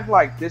 We act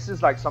like this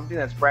is like something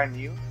that's brand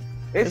new.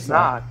 It's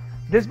not.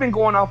 This has been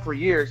going on for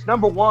years.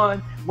 Number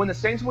one, when the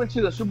Saints went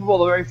to the Super Bowl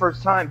the very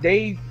first time,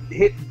 they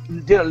did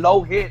a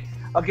low hit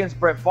against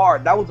Brett Favre.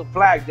 That was a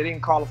flag. They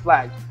didn't call a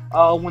flag.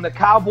 When the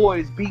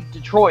Cowboys beat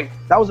Detroit,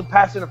 that was a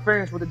pass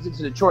interference what they did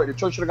to Detroit.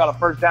 Detroit should have got a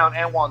first down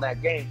and won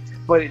that game,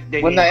 but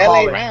they when didn't the call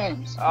LA it.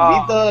 Rams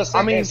beat the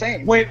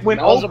Saints. When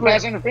Oakland,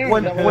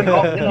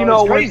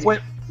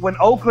 when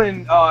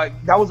Oakland,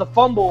 that was a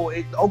fumble.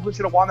 Oakland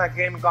should have won that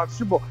game and gone to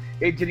Super Bowl.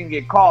 It didn't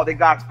get called. They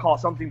got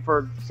called something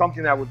for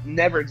something that was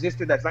never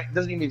existed.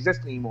 Doesn't even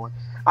exist anymore.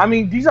 I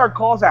mean, these are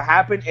calls that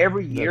happen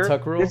every year. The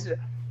Tuck rule.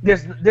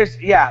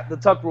 The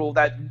Tuck rule.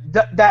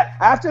 That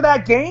after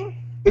that game,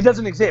 it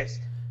doesn't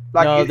exist.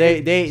 Like no,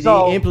 they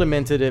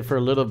implemented it for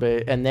a little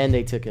bit and then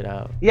they took it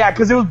out. Yeah,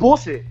 because it was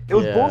bullshit. It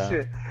was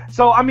bullshit.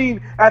 So I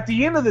mean, at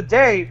the end of the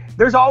day,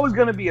 there's always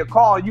going to be a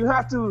call. You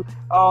have to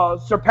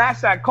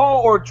surpass that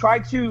call or try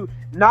to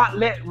not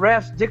let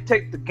refs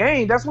dictate the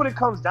game. That's what it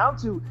comes down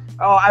to.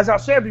 As I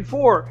said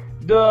before,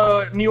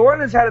 the New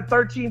Orleans had a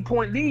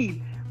 13-point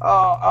lead,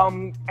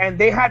 and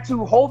they had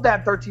to hold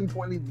that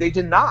 13-point lead. They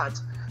did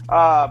not.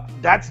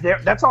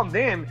 That's on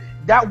them.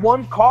 That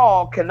one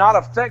call cannot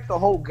affect the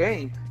whole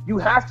game. You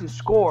have to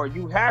score.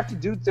 You have to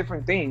do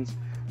different things.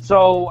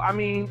 So, I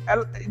mean,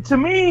 to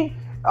me,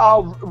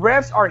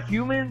 refs are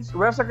humans.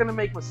 Refs are going to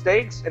make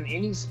mistakes in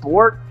any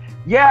sport.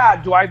 Yeah,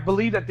 do I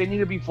believe that they need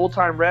to be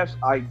full-time refs?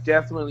 I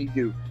definitely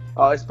do.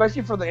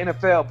 Especially for the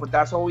NFL, but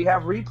that's why we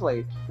have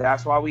replay.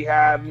 That's why we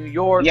have New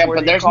York. Yeah,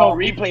 but there's no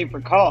replay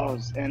for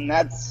calls, and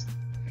that's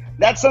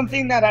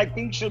something that I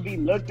think should be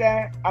looked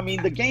at. I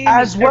mean, the game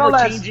is ever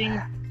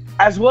changing.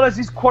 As well as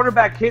these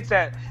quarterback hits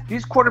that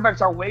these quarterbacks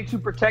are way too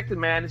protected,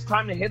 man. It's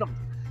time to hit them.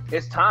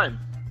 It's time.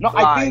 No,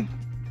 I think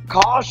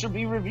calls should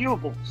be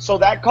reviewable. So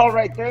that call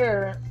right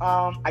there,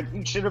 I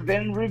think should have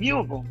been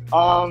reviewable.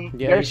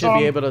 Yeah, he should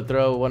be able to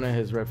throw one of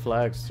his red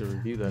flags to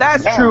review that.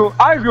 That's true.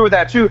 I agree with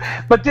that too.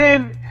 But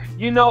then,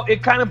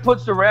 it kind of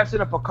puts the refs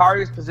in a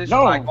precarious position.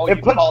 No, like,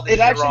 it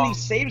actually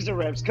saves the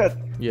refs because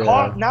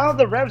now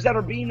the refs that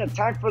are being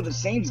attacked for the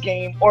Saints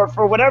game or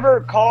for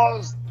whatever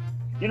cause,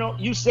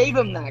 you save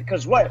them that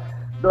because what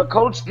the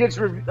coach gets,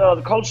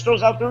 the coach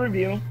throws out the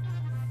review,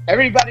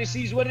 everybody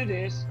sees what it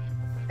is.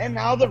 And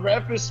now the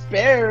ref is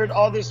spared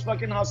all this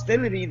fucking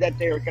hostility that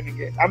they're going to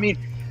get. I mean,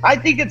 I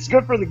think it's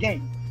good for the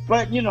game.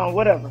 But,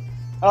 whatever.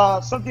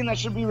 Something that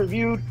should be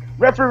reviewed.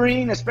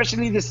 Refereeing,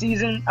 especially this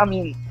season. I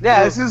mean...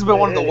 Yeah, this has been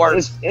one of the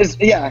worst.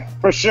 Yeah,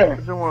 for sure.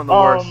 It's been one of the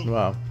worst.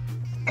 Wow.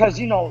 Because,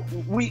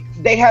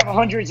 they have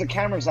hundreds of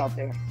cameras out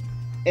there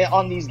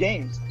on these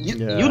games.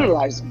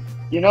 Utilize them.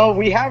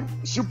 We have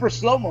super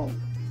slow-mo.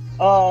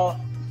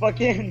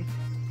 Fucking...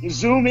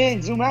 zoom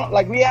in, zoom out.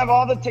 Like, we have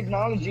all the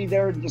technology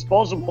there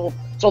disposable,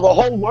 so the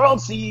whole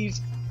world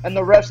sees, and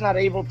the ref's not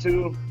able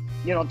to,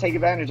 take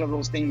advantage of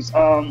those things.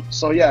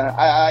 So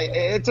yeah,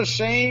 it's a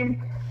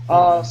shame.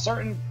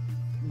 Certain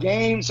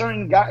games,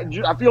 certain guys.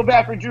 I feel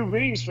bad for Drew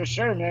Brees for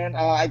sure, man.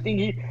 I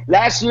think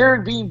last year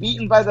being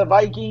beaten by the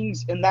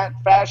Vikings in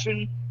that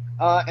fashion,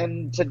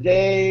 and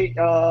today,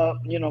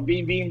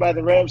 being beaten by the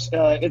refs,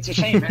 it's a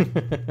shame, man.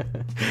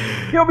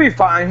 He'll be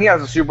fine. He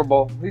has a Super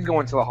Bowl. He's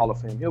going to the Hall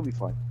of Fame. He'll be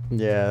fine.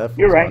 Yeah,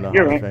 you're right.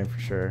 You're right for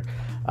sure.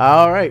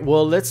 All right.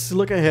 Well, let's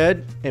look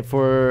ahead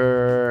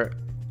for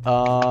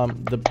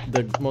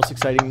the most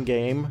exciting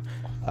game,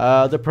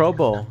 the Pro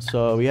Bowl.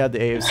 So we had the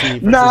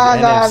AFC versus NFC.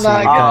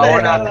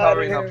 We're not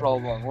covering the Pro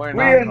Bowl.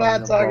 We're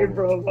not talking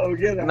Pro Bowl.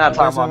 We're not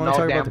talking about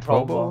no damn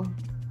Pro Bowl.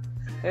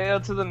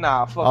 Hell to the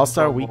nah.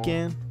 All-Star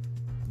Weekend.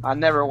 I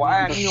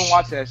didn't even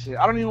watch that shit.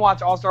 I don't even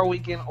watch All-Star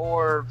Weekend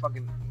or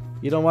fucking.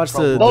 You don't watch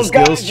the those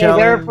skills guys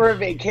challenge? are there for a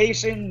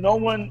vacation. No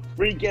one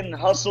freaking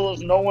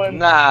hustles. No one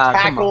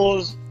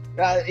tackles.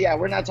 Yeah,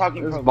 we're not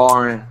talking. It's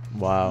boring.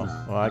 Wow.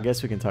 Well, I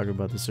guess we can talk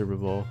about the Super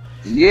Bowl.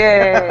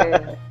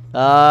 Yeah.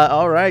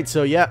 All right.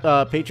 So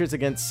yeah, Patriots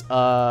against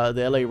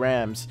the LA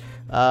Rams.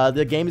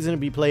 The game is going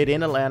to be played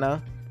in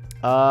Atlanta.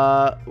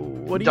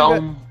 What do you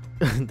got?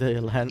 The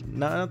Atlanta?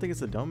 No, I don't think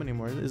it's a dome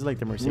anymore. It's like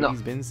the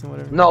Mercedes-Benz and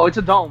whatever. No, it's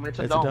a dome. It's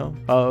a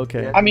dome. Oh,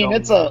 okay. Yeah, I mean,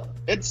 it's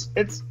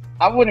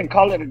I wouldn't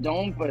call it a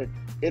dome, but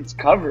it's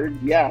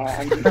covered. Yeah.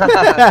 I mean,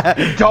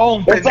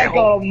 dome. It's like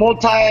a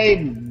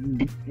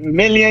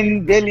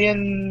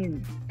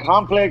billion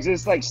complex.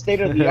 It's like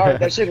state of the art.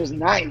 That shit is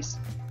nice.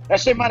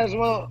 That shit might as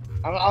well.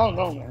 I don't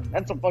know, man.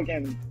 That's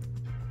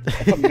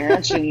a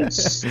mansion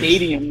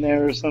stadium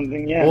there or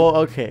something. Yeah. Well,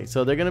 okay.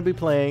 So they're gonna be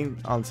playing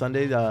on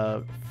Sunday,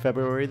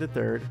 February the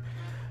 3rd.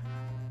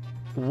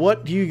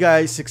 What do you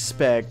guys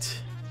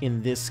expect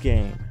in this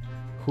game?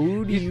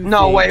 Who do you?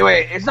 No,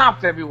 wait. It's not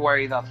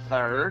February the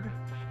 3rd.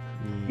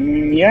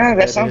 Yeah,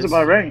 that sounds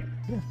about right.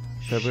 Yeah,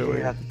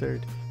 February the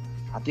 3rd.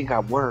 I think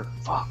I work.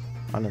 Fuck.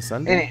 On a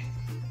Sunday.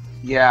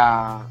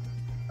 Yeah.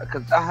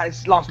 Because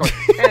it's a long story.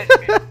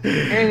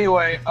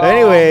 Anyway.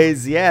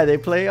 Anyways, yeah, they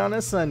play on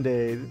a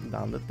Sunday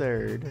on the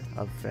 3rd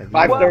of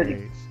February.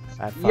 5:30.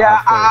 At 5:30.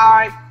 Yeah,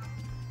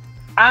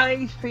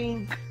 I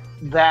think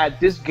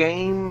that this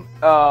game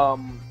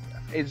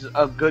is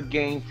a good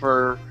game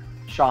for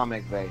Sean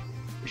McVay.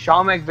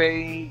 Sean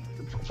McVay,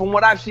 from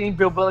what I've seen,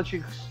 Bill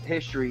Belichick's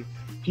history,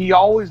 he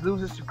always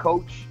loses to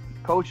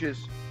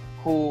coaches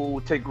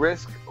who take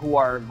risks, who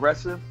are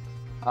aggressive,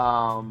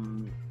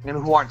 and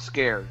who aren't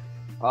scared.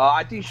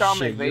 I think Sean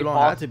McVay. You don't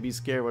have to be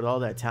scared with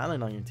all that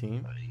talent on your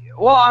team.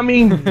 Well, I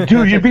mean,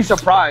 dude, you'd be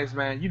surprised,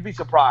 man. You'd be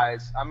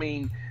surprised. I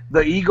mean,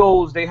 the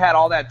Eagles, they had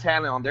all that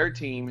talent on their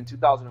team in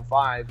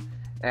 2005,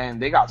 and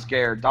they got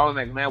scared.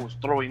 Donovan McNabb was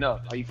throwing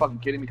up. Are you fucking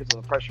kidding me? Because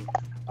of the pressure.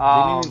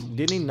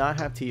 Didn't he not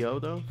have T.O.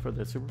 though for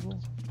the Super Bowl?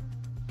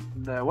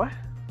 The what?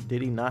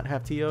 Did he not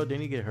have T.O.?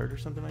 Didn't he get hurt or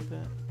something like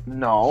that?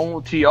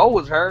 No, T.O.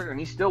 was hurt, and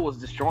he still was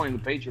destroying the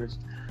Patriots.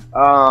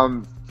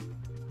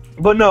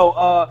 But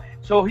no,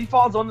 so he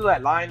falls under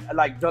that line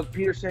like Doug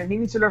Peterson. He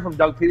needs to learn from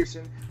Doug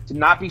Peterson to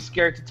not be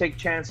scared to take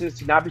chances,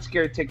 to not be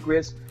scared to take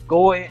risks.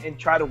 Go in and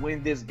try to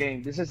win this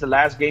game. This is the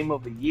last game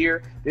of the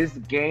year. This is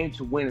the game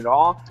to win it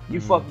all.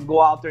 You fucking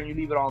go out there and you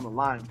leave it on the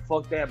line.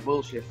 Fuck that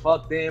bullshit.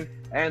 Fuck them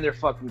and their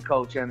fucking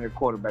coach and their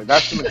quarterback.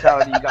 That's the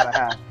mentality you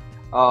gotta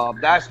have.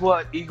 That's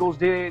what Eagles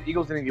did.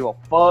 Eagles didn't give a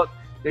fuck.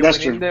 They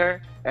went in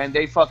there and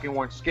they fucking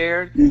weren't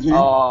scared.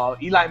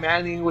 Eli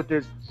Manning with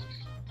his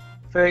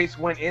face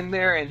went in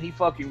there and he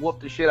fucking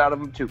whooped the shit out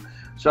of him too.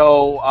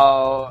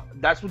 So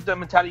that's what the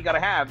mentality you gotta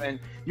have, and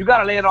you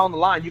gotta lay it on the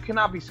line. You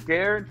cannot be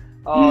scared.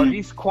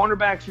 These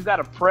cornerbacks, you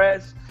gotta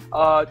press.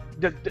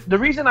 The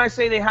reason I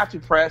say they have to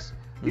press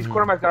these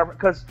cornerbacks,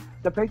 because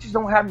the Patriots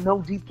don't have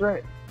no deep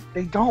threat.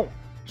 They don't.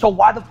 So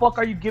why the fuck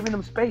are you giving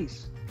them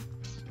space?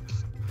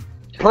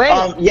 Play.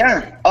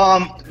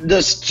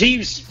 The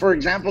Chiefs, for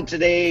example,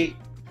 today,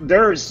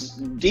 their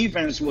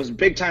defense was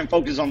big time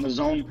focused on the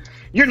zone.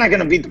 You're not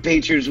gonna beat the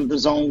Patriots with the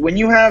zone. When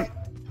you have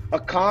a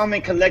calm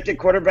and collected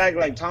quarterback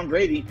like Tom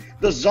Brady,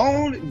 the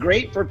zone,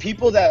 great for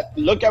people that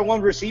look at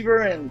one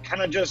receiver and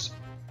kind of just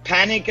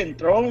panic and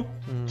throw.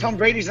 Tom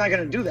Brady's not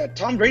going to do that.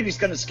 Tom Brady's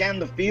going to scan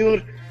the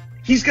field.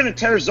 He's going to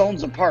tear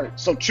zones apart.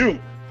 So true.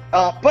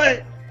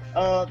 But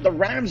the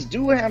Rams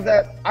do have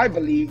that, I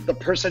believe, the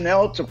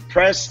personnel to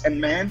press and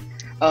man.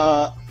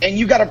 And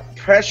you got to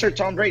pressure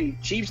Tom Brady.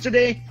 Chiefs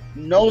today,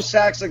 no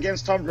sacks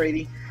against Tom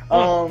Brady.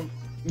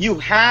 You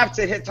have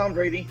to hit Tom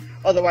Brady.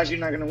 Otherwise, you're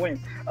not going to win.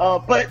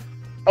 But,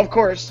 of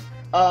course,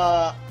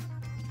 I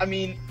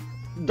mean,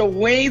 the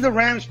way the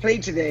Rams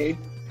played today,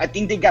 I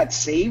think they got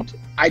saved.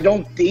 I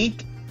don't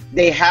think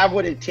they have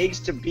what it takes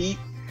to beat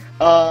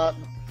Tom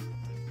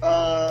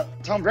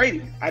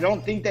Brady. I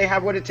don't think they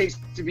have what it takes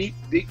to beat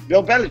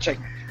Bill Belichick.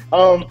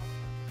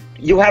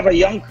 You have a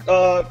young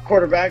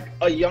quarterback,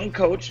 a young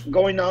coach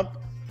going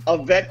up,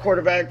 a vet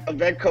quarterback, a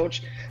vet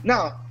coach.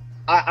 Now,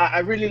 I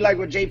really like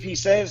what JP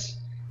says.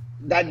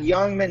 That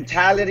young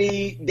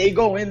mentality, they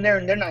go in there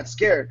and they're not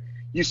scared.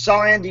 You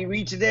saw Andy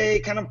Reid today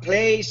kind of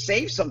play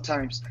safe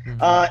sometimes,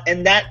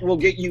 and that will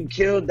get you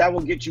killed. That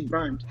will get you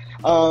burned.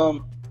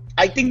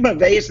 I think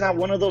McVay is not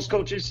one of those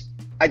coaches.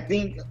 I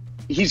think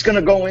he's going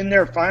to go in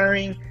there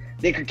firing.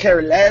 They could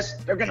care less.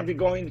 They're going to be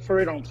going for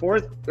it on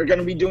fourth. They're going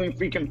to be doing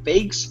freaking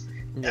fakes.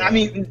 Yeah. I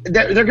mean,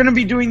 they're going to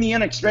be doing the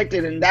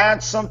unexpected, and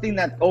that's something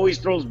that always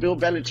throws Bill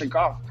Belichick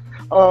off.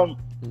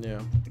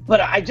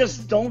 But I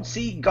just don't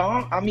see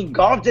Goff. I mean,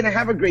 Goff didn't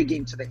have a great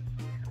game today.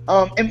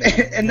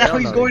 And now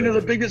he's going to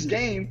the biggest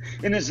game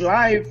in his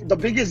life, the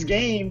biggest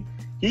game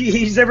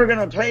he's ever going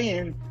to play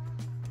in.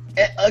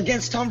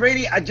 Against Tom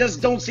Brady, I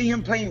just don't see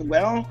him playing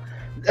well.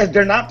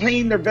 They're not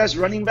playing their best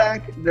running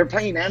back. They're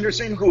playing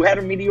Anderson, who had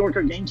a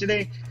mediocre game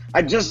today.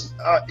 I just,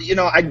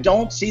 I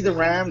don't see the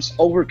Rams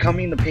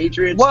overcoming the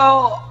Patriots.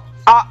 Well,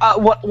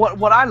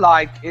 what I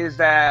like is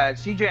that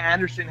C.J.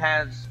 Anderson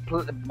has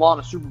won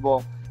a Super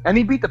Bowl, and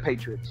he beat the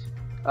Patriots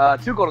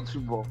to go to the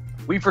Super Bowl.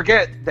 We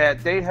forget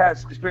that they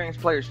have experienced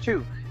players,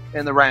 too,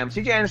 in the Rams.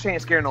 C.J. Anderson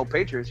ain't scared no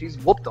Patriots. He's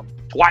whooped them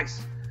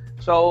twice.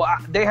 So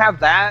they have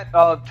that.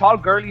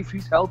 Todd Gurley, if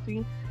he's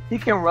healthy, he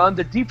can run.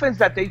 The defense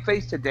that they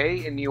face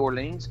today in New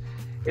Orleans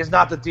is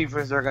not the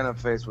defense they're going to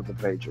face with the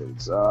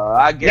Patriots.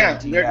 I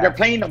guarantee they're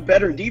playing a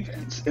better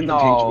defense in the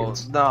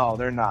Patriots. No,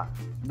 they're not.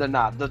 They're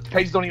not. The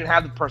Patriots don't even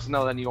have the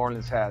personnel that New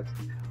Orleans has.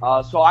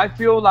 So I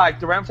feel like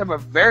the Rams have a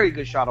very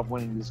good shot of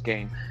winning this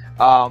game.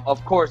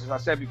 Of course, as I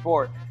said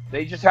before,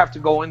 they just have to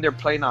go in there,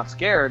 play not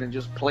scared, and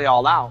just play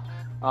all out.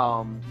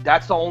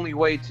 That's the only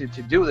way to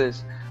do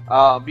this.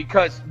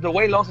 Because the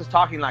way Los is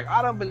talking, like,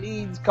 I don't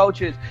believe these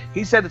coaches.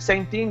 He said the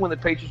same thing when the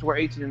Patriots were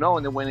 18-0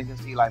 and they went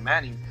against Eli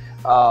Manning,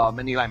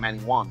 and Eli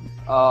Manning won.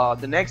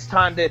 The next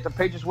time that the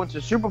Patriots went to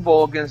the Super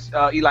Bowl against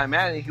Eli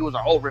Manning, he was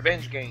like,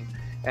 revenge game.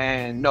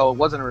 And no, it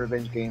wasn't a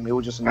revenge game. It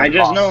was just I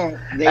just know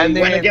they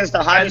went against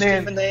the hottest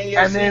team in the AFC.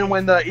 And then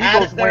when the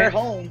Eagles went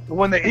home,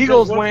 when the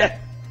Eagles went,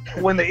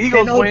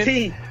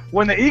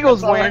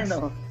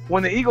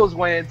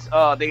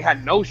 they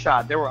had no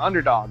shot. They were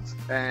underdogs,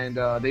 and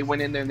they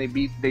went in there and they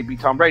beat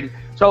Tom Brady.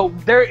 So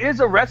there is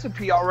a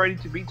recipe already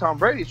to beat Tom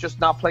Brady. It's just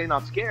not playing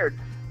not scared.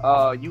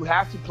 You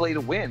have to play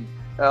to win.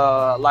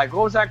 Like,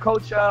 what was that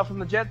coach from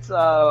the Jets?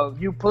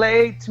 You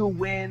play to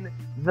win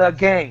the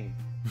game,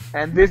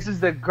 and this is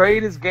the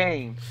greatest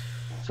game.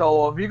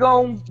 So if you're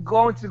going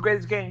into the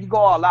greatest game, you go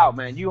all out,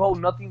 man. You hold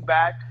nothing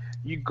back.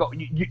 You go,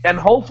 and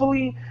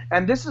hopefully,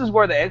 and this is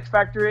where the X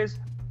factor is.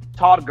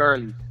 Todd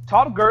Gurley.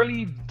 Todd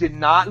Gurley did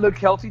not look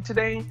healthy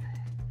today.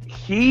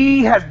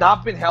 He has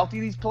not been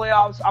healthy these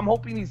playoffs. I'm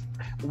hoping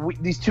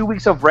these 2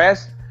 weeks of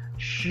rest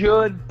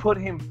should put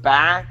him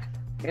back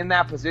in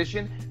that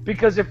position.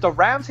 Because if the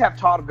Rams have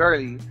Todd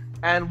Gurley,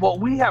 and what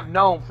we have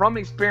known from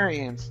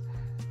experience,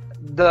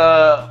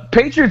 the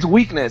Patriots'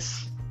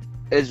 weakness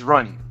is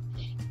running.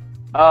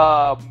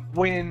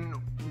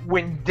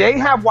 When they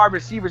have wide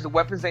receivers, the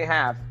weapons they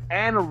have,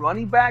 and a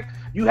running back,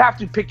 you have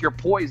to pick your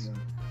poison.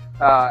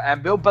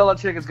 And Bill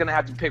Belichick is going to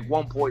have to pick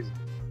one poison.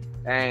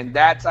 And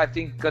that's, I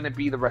think, going to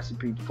be the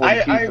recipe for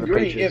the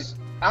Patriots.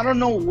 I don't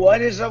know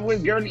what is up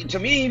with Gurley. To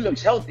me, he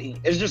looks healthy.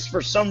 It's just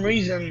for some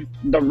reason,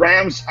 the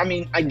Rams, I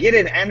mean, I get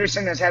it.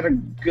 Anderson has had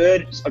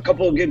a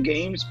couple of good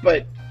games,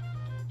 but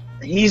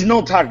he's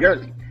no Todd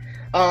Gurley.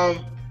 I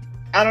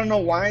don't know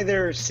why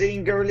they're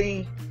sitting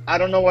Gurley. I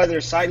don't know why they're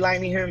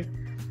sidelining him.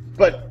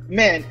 But,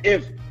 man,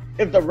 if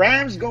the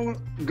Rams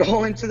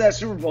go into that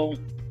Super Bowl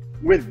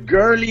with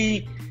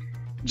Gurley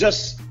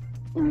just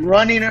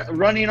running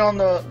on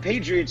the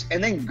Patriots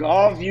and then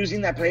Goff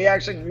using that play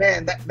action,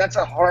 man, that's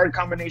a hard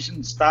combination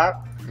to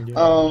stop.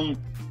 Yeah.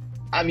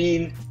 I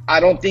mean, I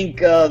don't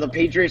think the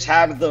Patriots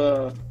have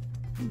the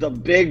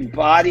big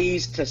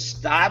bodies to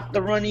stop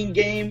the running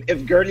game.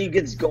 If Gurley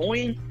gets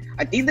going,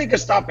 I think they could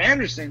stop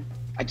Anderson.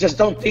 I just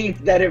don't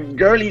think that if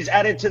Gurley's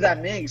added to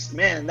that mix,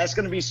 man, that's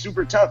going to be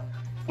super tough.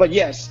 But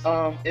yes,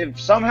 if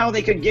somehow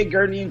they could get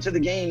Gurley into the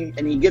game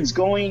and he gets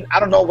going, I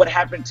don't know what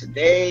happened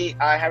today.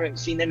 I haven't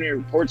seen any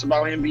reports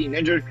about him being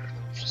injured.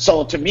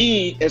 So to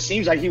me, it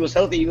seems like he was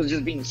healthy. He was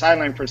just being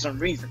sidelined for some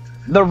reason.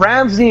 The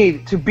Rams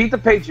need to beat the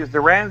Patriots.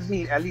 The Rams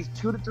need at least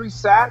 2 to 3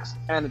 sacks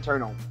and a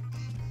turnover.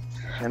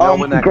 And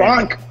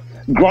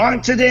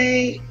Gronk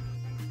today,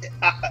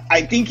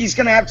 I think he's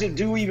going to have to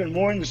do even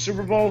more in the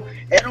Super Bowl.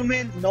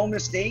 Edelman, no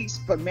mistakes,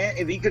 but man,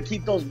 if he could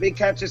keep those big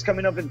catches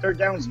coming up in third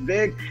downs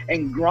big,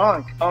 and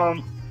Gronk,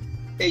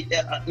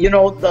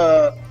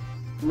 the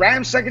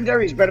Rams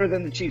secondary is better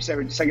than the Chiefs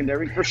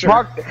secondary for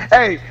sure.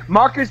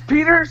 Marcus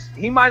Peters,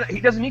 he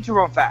doesn't need to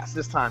run fast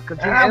this time because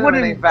I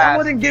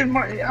wouldn't give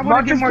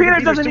Marcus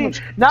Peters doesn't need.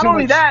 Not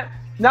only that,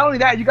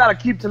 you got to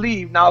keep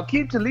Talib. Now,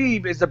 Keep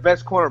Talib is the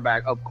best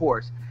cornerback, of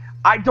course.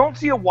 I don't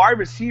see a wide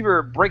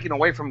receiver breaking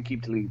away from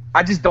Keep Talib.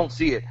 I just don't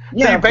see it.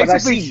 Yeah, so you're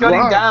basically shutting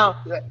Gronk down.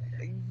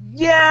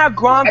 Yeah,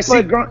 Gronk.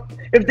 Gronk.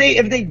 If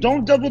they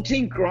don't double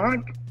team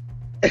Gronk,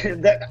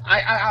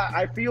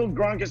 I feel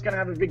Gronk is gonna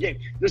have a big game.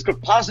 This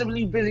could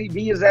possibly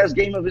be his last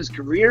game of his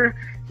career.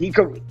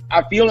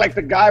 I feel like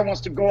the guy wants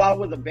to go out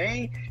with a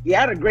bang. He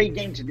had a great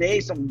game today.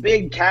 Some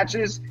big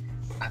catches.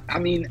 I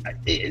mean,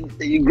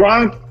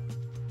 Gronk,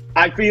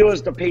 I feel,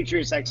 is the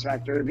Patriots X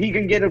factor. If he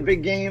can get a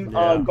big game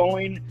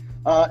going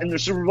in the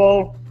Super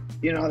Bowl,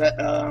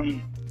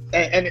 even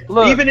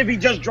if he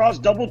just draws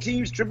double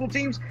teams, triple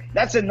teams,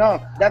 that's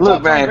enough. That's all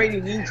Tom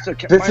Brady needs to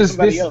find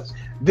somebody else.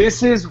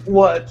 This is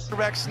what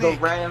the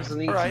Rams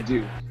need to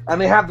do. And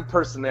they have the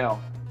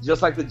personnel,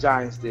 just like the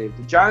Giants did.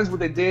 The Giants,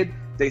 what they did,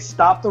 they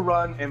stopped the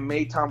run and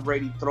made Tom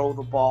Brady throw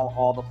the ball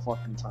all the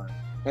fucking time.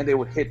 And they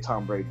would hit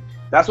Tom Brady.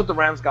 That's what the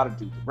Rams got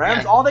to do. The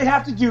Rams, all they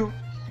have to do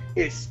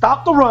is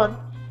stop the run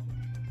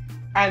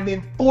and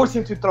then force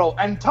him to throw.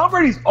 And Tom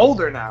Brady's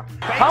older now.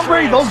 Tom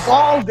Brady, those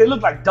balls, they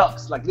look like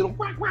ducks, like little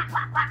whack, whack,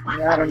 whack, whack, whack.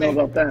 Yeah, I don't know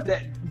about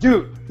that.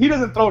 Dude, he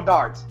doesn't throw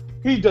darts.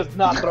 He does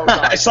not throw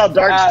darts. I saw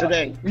darts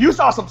today. You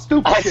saw some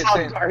stupid shit.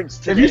 Darts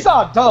today. If you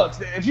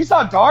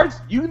saw darts,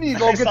 you need to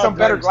go get some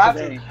better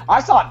glasses. Today.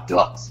 I saw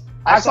ducks.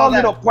 I saw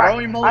little quack.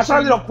 I saw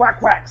little quack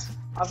quacks.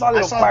 I saw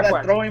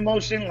that throwing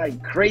motion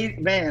like crazy,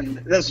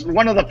 man. That's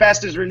one of the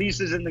fastest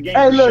releases in the game.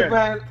 Hey, for look, sure.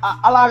 man.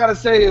 All I gotta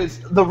say is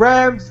the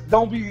Rams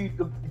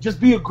just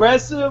be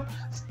aggressive,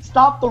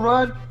 stop the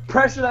run,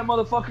 pressure that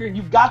motherfucker.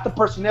 You got the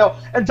personnel,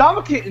 and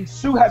Dominican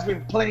Sue has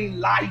been playing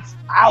lights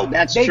out.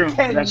 They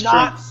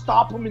cannot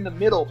stop him in the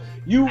middle.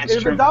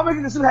 If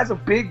Dominican Sue has a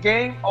big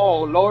game,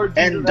 oh Lord.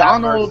 And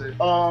Donald,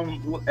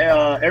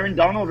 Aaron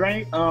Donald,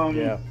 right?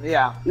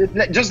 Yeah.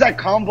 Just that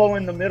combo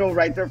in the middle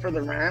right there for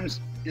the Rams.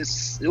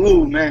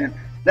 Ooh, man,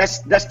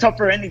 that's tough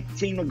for any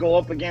team to go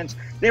up against.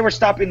 They were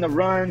stopping the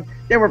run,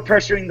 they were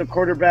pressuring the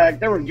quarterback,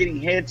 they were getting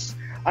hits.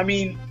 I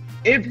mean,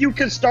 if you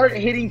could start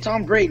hitting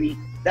Tom Brady,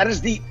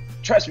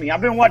 trust me,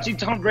 I've been watching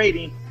Tom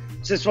Brady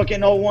since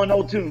fucking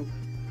 01, 02.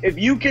 If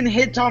you can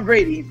hit Tom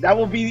Brady, that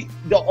will be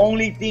the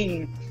only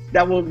thing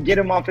that will get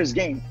him off his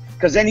game.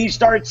 Because then he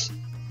starts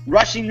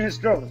rushing his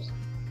throws.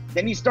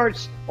 Then he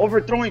starts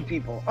overthrowing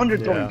people,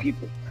 underthrowing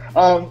people.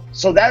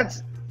 So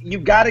you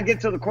got to get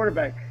to the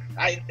quarterback.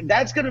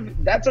 That's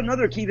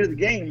another key to the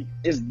game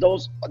is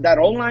that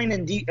O-line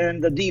and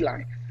the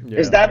D-line.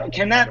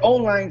 Can that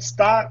O-line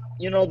stop,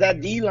 that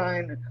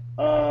D-line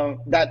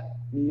that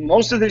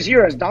most of this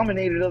year has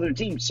dominated other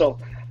teams. So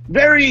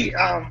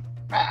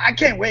I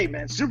can't wait,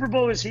 man. Super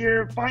Bowl is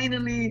here.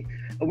 Finally,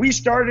 we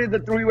started the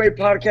three-way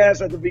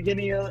podcast at the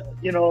beginning of,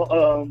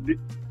 with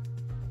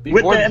the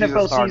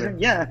NFL season.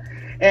 Yeah.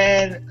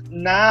 And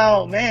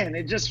now, man,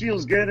 it just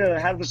feels good to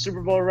have the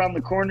Super Bowl around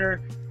the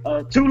corner.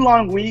 2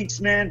 long weeks,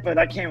 man, but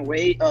I can't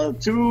wait.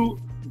 Two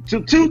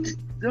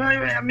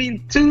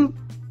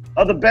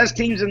of the best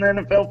teams in the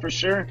NFL for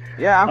sure.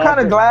 Yeah, I'm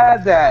kind of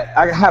glad that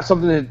I have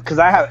something because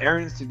I have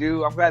errands to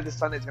do. I'm glad this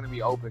Sunday's going to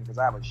be open because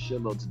I have a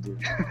shitload to do.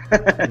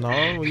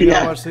 No, you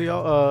gotta watch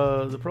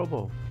the Pro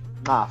Bowl.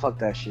 Nah, fuck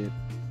that shit.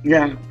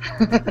 Yeah.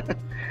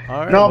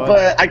 All right,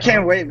 but I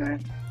can't wait,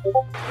 man.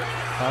 All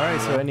right,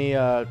 so any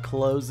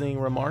closing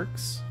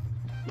remarks?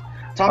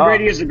 Tom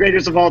Brady is the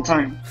greatest of all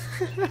time.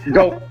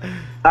 Go.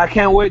 I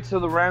can't wait till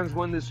the Rams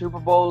win the Super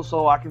Bowl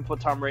so I can put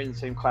Tom Brady in the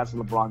same class as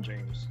LeBron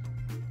James.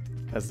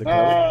 That's the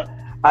goal.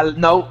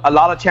 No, a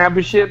lot of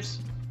championships.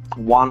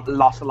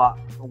 Lost a lot.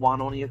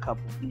 Won only a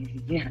couple.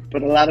 Yeah,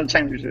 but a lot of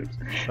championships.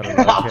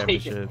 I'll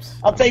take it.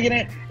 I'll take it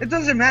in. It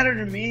doesn't matter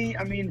to me.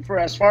 I mean, for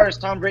as far as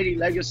Tom Brady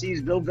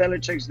legacies, Bill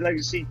Belichick's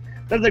legacy,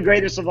 they're the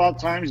greatest of all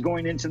times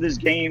going into this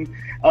game.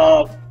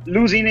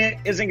 Losing it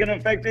isn't going to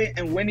affect it,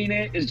 and winning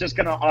it is just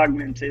going to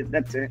augment it.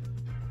 That's it.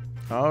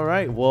 All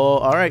right.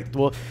 Well,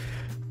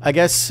 I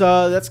guess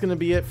that's going to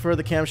be it for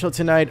the Cam Show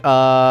tonight.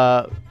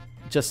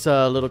 Just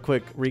a little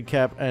quick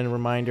recap and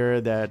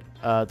reminder that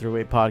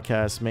Three-Way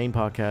Podcast, main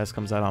podcast,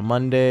 comes out on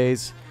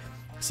Mondays,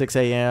 6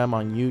 a.m.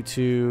 on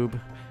YouTube.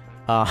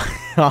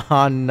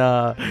 On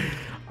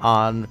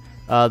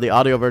the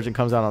audio version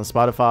comes out on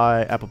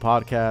Spotify, Apple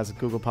Podcasts,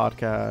 Google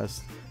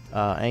Podcasts,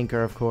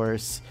 Anchor, of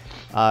course.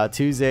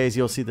 Tuesdays,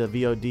 you'll see the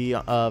VOD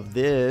of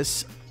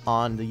this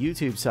on the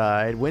YouTube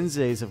side.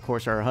 Wednesdays, of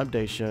course, are our Hump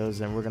Day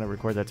shows, and we're going to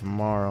record that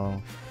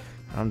tomorrow.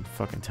 I'm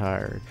fucking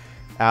tired.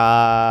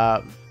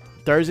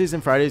 Thursdays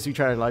and Fridays, we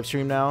try to live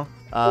stream now.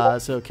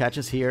 So catch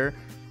us here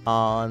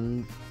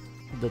on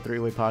the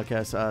Three-Way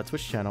Podcast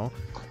Twitch channel.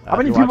 How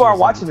many people are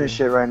watching this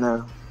shit right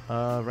now?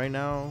 Right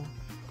now,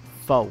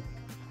 4.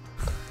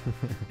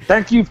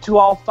 Thank you to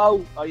all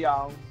 4 of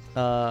y'all.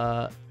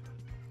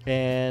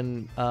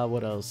 And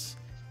what else?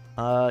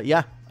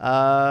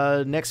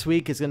 Next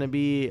week is gonna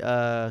be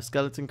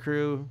Skeleton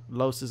Crew.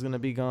 Los is gonna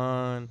be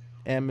gone.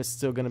 M is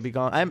still gonna be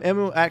gone.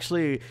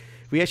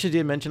 We actually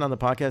did mention on the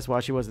podcast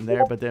why she wasn't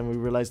there, but then we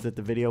realized that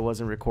the video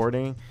wasn't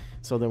recording.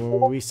 So then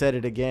when we said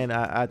it again,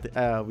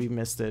 we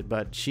missed it.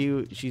 But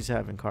she's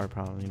having car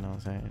problems, you know what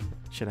I'm saying?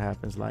 Shit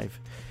happens, life.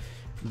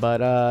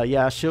 But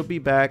yeah, she'll be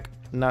back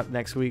not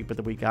next week, but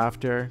the week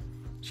after.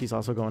 She's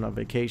also going on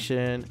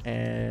vacation,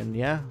 and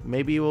yeah,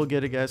 maybe we'll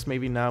get a guest,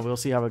 maybe not. We'll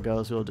see how it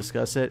goes. We'll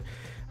discuss it.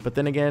 But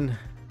then again,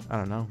 I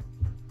don't know.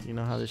 You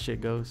know how this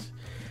shit goes.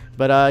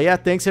 But yeah,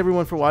 thanks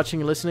everyone for watching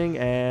and listening,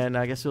 and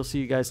I guess we'll see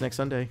you guys next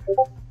Sunday.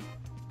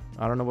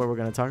 I don't know what we're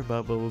gonna talk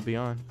about, but we'll be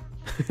on.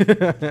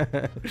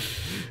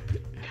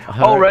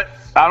 I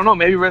don't know.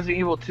 Maybe Resident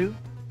Evil 2.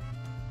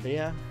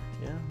 Yeah,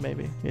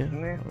 maybe.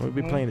 Yeah, we'll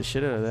be playing the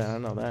shit out of that. I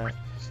know that.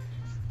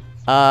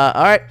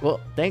 All right. Well,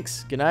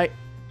 thanks. Good night.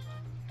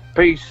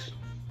 Peace.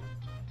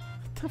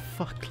 What the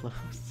fuck,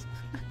 close?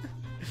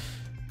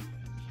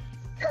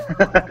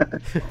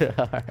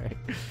 All right.